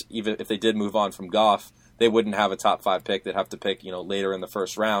Rams, even if they did move on from Goff, they wouldn't have a top 5 pick. They'd have to pick later in the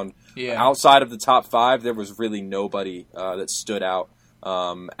first round. Yeah. Outside of the top 5, there was really nobody that stood out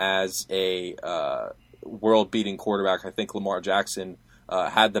as a world-beating quarterback. I think Lamar Jackson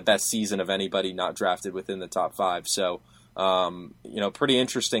had the best season of anybody not drafted within the top 5. So. Pretty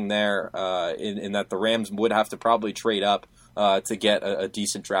interesting there in that the Rams would have to probably trade up to get a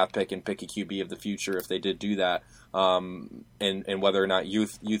decent draft pick and pick a QB of the future if they did do that. And whether or not you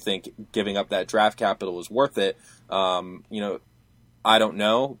think giving up that draft capital is worth it, I don't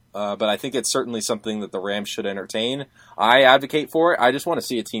know. But I think it's certainly something that the Rams should entertain. I advocate for it. I just want to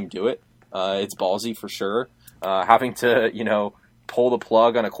see a team do it. It's ballsy for sure. Having to pull the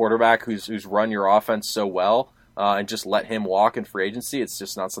plug on a quarterback who's run your offense so well. And just let him walk in free agency. It's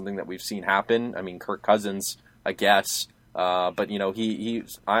just not something that we've seen happen. I mean, Kirk Cousins, I guess, but he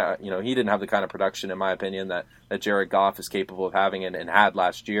didn't have the kind of production, in my opinion, that Jared Goff is capable of having and had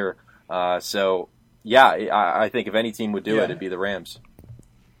last year. I think if any team would do it, it'd be the Rams.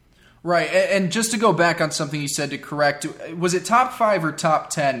 Right, and just to go back on something you said to correct, was it top 5 or top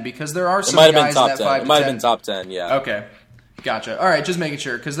 10? Because there are some guys in that 5 to 10. It might have been top 10, yeah. Okay. Gotcha. All right, just making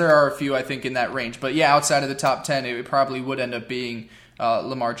sure, because there are a few, I think, in that range. But yeah, outside of the top 10, it probably would end up being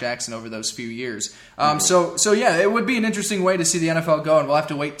Lamar Jackson over those few years. So yeah, it would be an interesting way to see the NFL go, and we'll have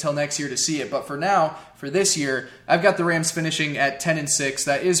to wait till next year to see it. But for now, for this year, I've got the Rams finishing at 10-6.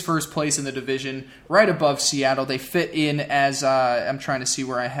 That is first place in the division, right above Seattle. They fit in as, I'm trying to see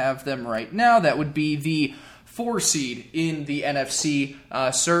where I have them right now. That would be the 4 seed in the NFC.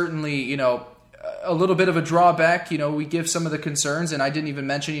 Certainly, a little bit of a drawback. We give some of the concerns, and I didn't even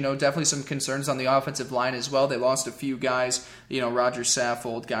mention, definitely some concerns on the offensive line as well. They lost a few guys, Roger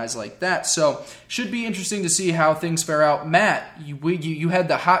Saffold, guys like that. So should be interesting to see how things fare out. Matt, you had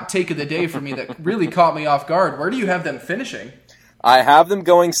the hot take of the day for me that really caught me off guard. Where do you have them finishing? I have them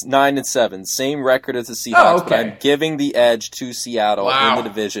going 9-7, same record as the Seahawks, Oh, okay. but I'm giving the edge to Seattle Wow. in the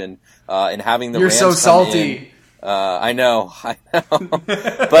division and having the You're Rams so come salty. in. I know.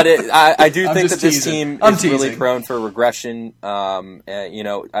 But I do think that this team is really prone for regression.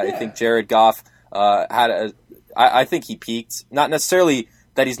 I think Jared Goff I think he peaked. Not necessarily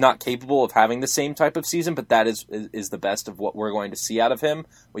that he's not capable of having the same type of season, but that is the best of what we're going to see out of him.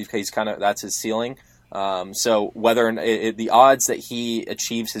 That's his ceiling. So whether the odds that he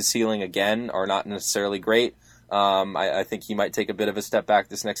achieves his ceiling again are not necessarily great. I think he might take a bit of a step back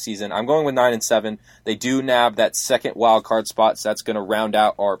this next season. I'm going with 9-7. They do nab that second wild card spot, so that's going to round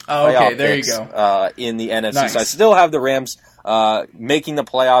out our playoff picks in the NFC. Nice. So I still have the Rams making the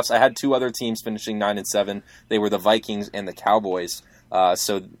playoffs. I had 2 other teams finishing 9-7. They were the Vikings and the Cowboys. I'll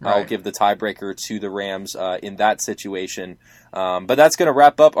give the tiebreaker to the Rams in that situation. But that's going to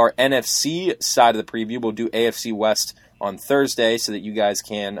wrap up our NFC side of the preview. We'll do AFC West on Thursday so that you guys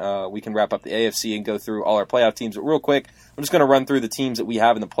we can wrap up the AFC and go through all our playoff teams. But real quick, I'm just going to run through the teams that we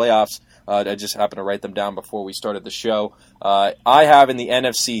have in the playoffs. I just happened to write them down before we started the show. I have in the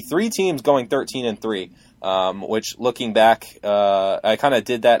NFC 3 teams going 13-3, which looking back, I kind of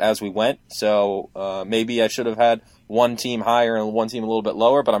did that as we went. So maybe I should have had one team higher and one team a little bit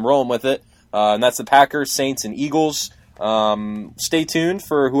lower, but I'm rolling with it. And that's the Packers, Saints, and Eagles. Stay tuned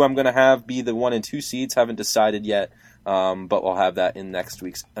for who I'm going to have be the 1 and 2 seeds. Haven't decided yet. But we'll have that in next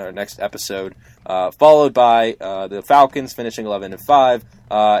episode, followed by the Falcons finishing 11-5,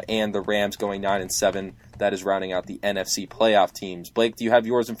 and the Rams going 9-7. That is rounding out the NFC playoff teams. Blake, do you have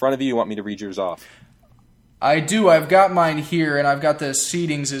yours in front of you? You want me to read yours off? I do. I've got mine here, and I've got the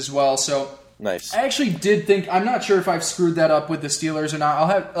seedings as well. So nice. I actually did think. I'm not sure if I've screwed that up with the Steelers or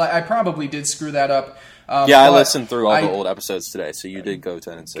not. I probably did screw that up. I listened through all the old episodes today, so you did go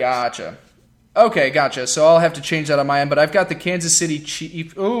 10-6. Gotcha. Okay, gotcha. So I'll have to change that on my end, but I've got the Kansas City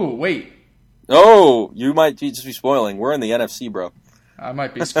Chiefs. Oh, wait. Oh, you might just be spoiling. We're in the NFC, bro. I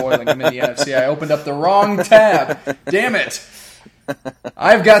might be spoiling. I'm in the NFC. I opened up the wrong tab. Damn it.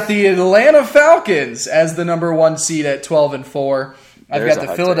 I've got the Atlanta Falcons as the number 1 seed at 12-4. I've got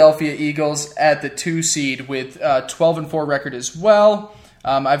the Philadelphia Eagles at the 2 seed with 12-4 record as well.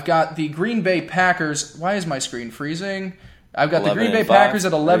 I've got the Green Bay Packers. Why is my screen freezing? I've got the Green Bay Packers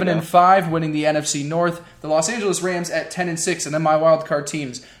at 11-5, winning the NFC North. The Los Angeles Rams at 10-6, and then my wild card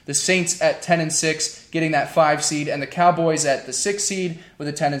teams: the Saints at 10-6, getting that 5 seed, and the Cowboys at the 6 seed with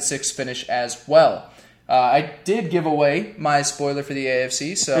a 10-6 finish as well. I did give away my spoiler for the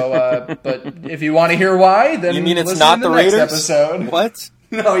AFC, so but if you want to hear why, then you mean it's listen not to the Raiders? next episode. What?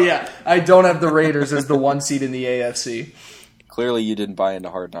 No, yeah, I don't have the Raiders as the 1 seed in the AFC. Clearly, you didn't buy into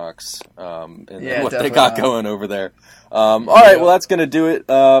Hard Knocks and what they definitely got going over there. All right, well, that's going to do it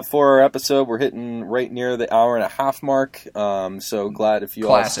for our episode. We're hitting right near the hour-and-a-half mark, so glad if you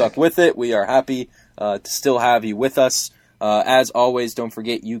all stuck with it. We are happy to still have you with us. As always, don't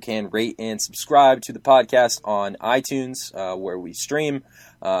forget you can rate and subscribe to the podcast on iTunes, where we stream.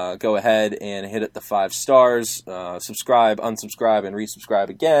 Go ahead and hit it the 5 stars. Subscribe, unsubscribe, and resubscribe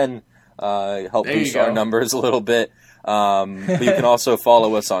again. Help boost our numbers a little bit. But you can also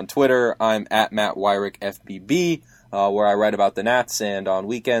follow us on Twitter. I'm at Matt Wyrick FBB, where I write about the Nats, and on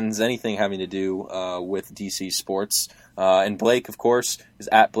weekends, anything having to do with DC sports. And Blake, of course, is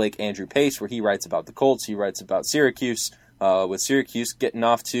at Blake Andrew Pace, where he writes about the Colts. He writes about Syracuse. With Syracuse getting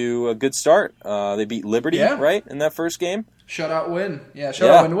off to a good start. They beat Liberty, right, in that first game? Shutout win. Yeah,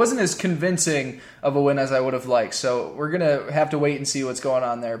 shutout win. It wasn't as convincing of a win as I would have liked, so we're going to have to wait and see what's going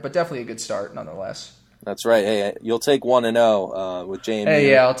on there, but definitely a good start nonetheless. That's right. Hey, you'll take 1-0 with Jamie.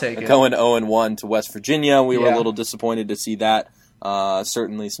 Hey, yeah, I'll take it. Going 0-1 to West Virginia. We were a little disappointed to see that.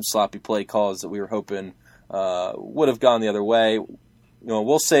 Certainly some sloppy play calls that we were hoping would have gone the other way. You know,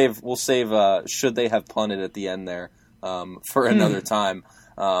 we'll save should they have punted at the end there for another time.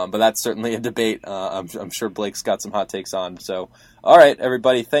 But that's certainly a debate I'm sure Blake's got some hot takes on. So, all right,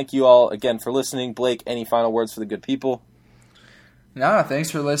 everybody, thank you all again for listening. Blake, any final words for the good people? No, thanks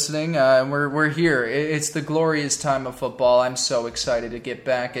for listening. We're here. It's the glorious time of football. I'm so excited to get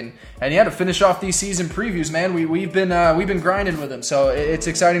back and to finish off these season previews, man. We've been grinding with them, so it's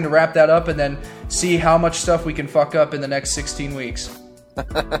exciting to wrap that up and then see how much stuff we can fuck up in the next 16 weeks.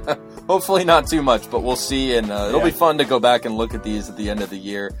 Hopefully not too much, but we'll see, and it'll be fun to go back and look at these at the end of the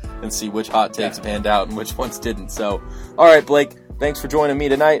year and see which hot takes panned out and which ones didn't. So, all right, Blake, thanks for joining me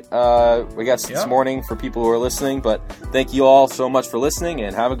tonight. I guess this morning for people who are listening, but thank you all so much for listening,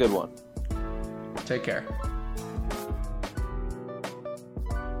 and have a good one. Take care.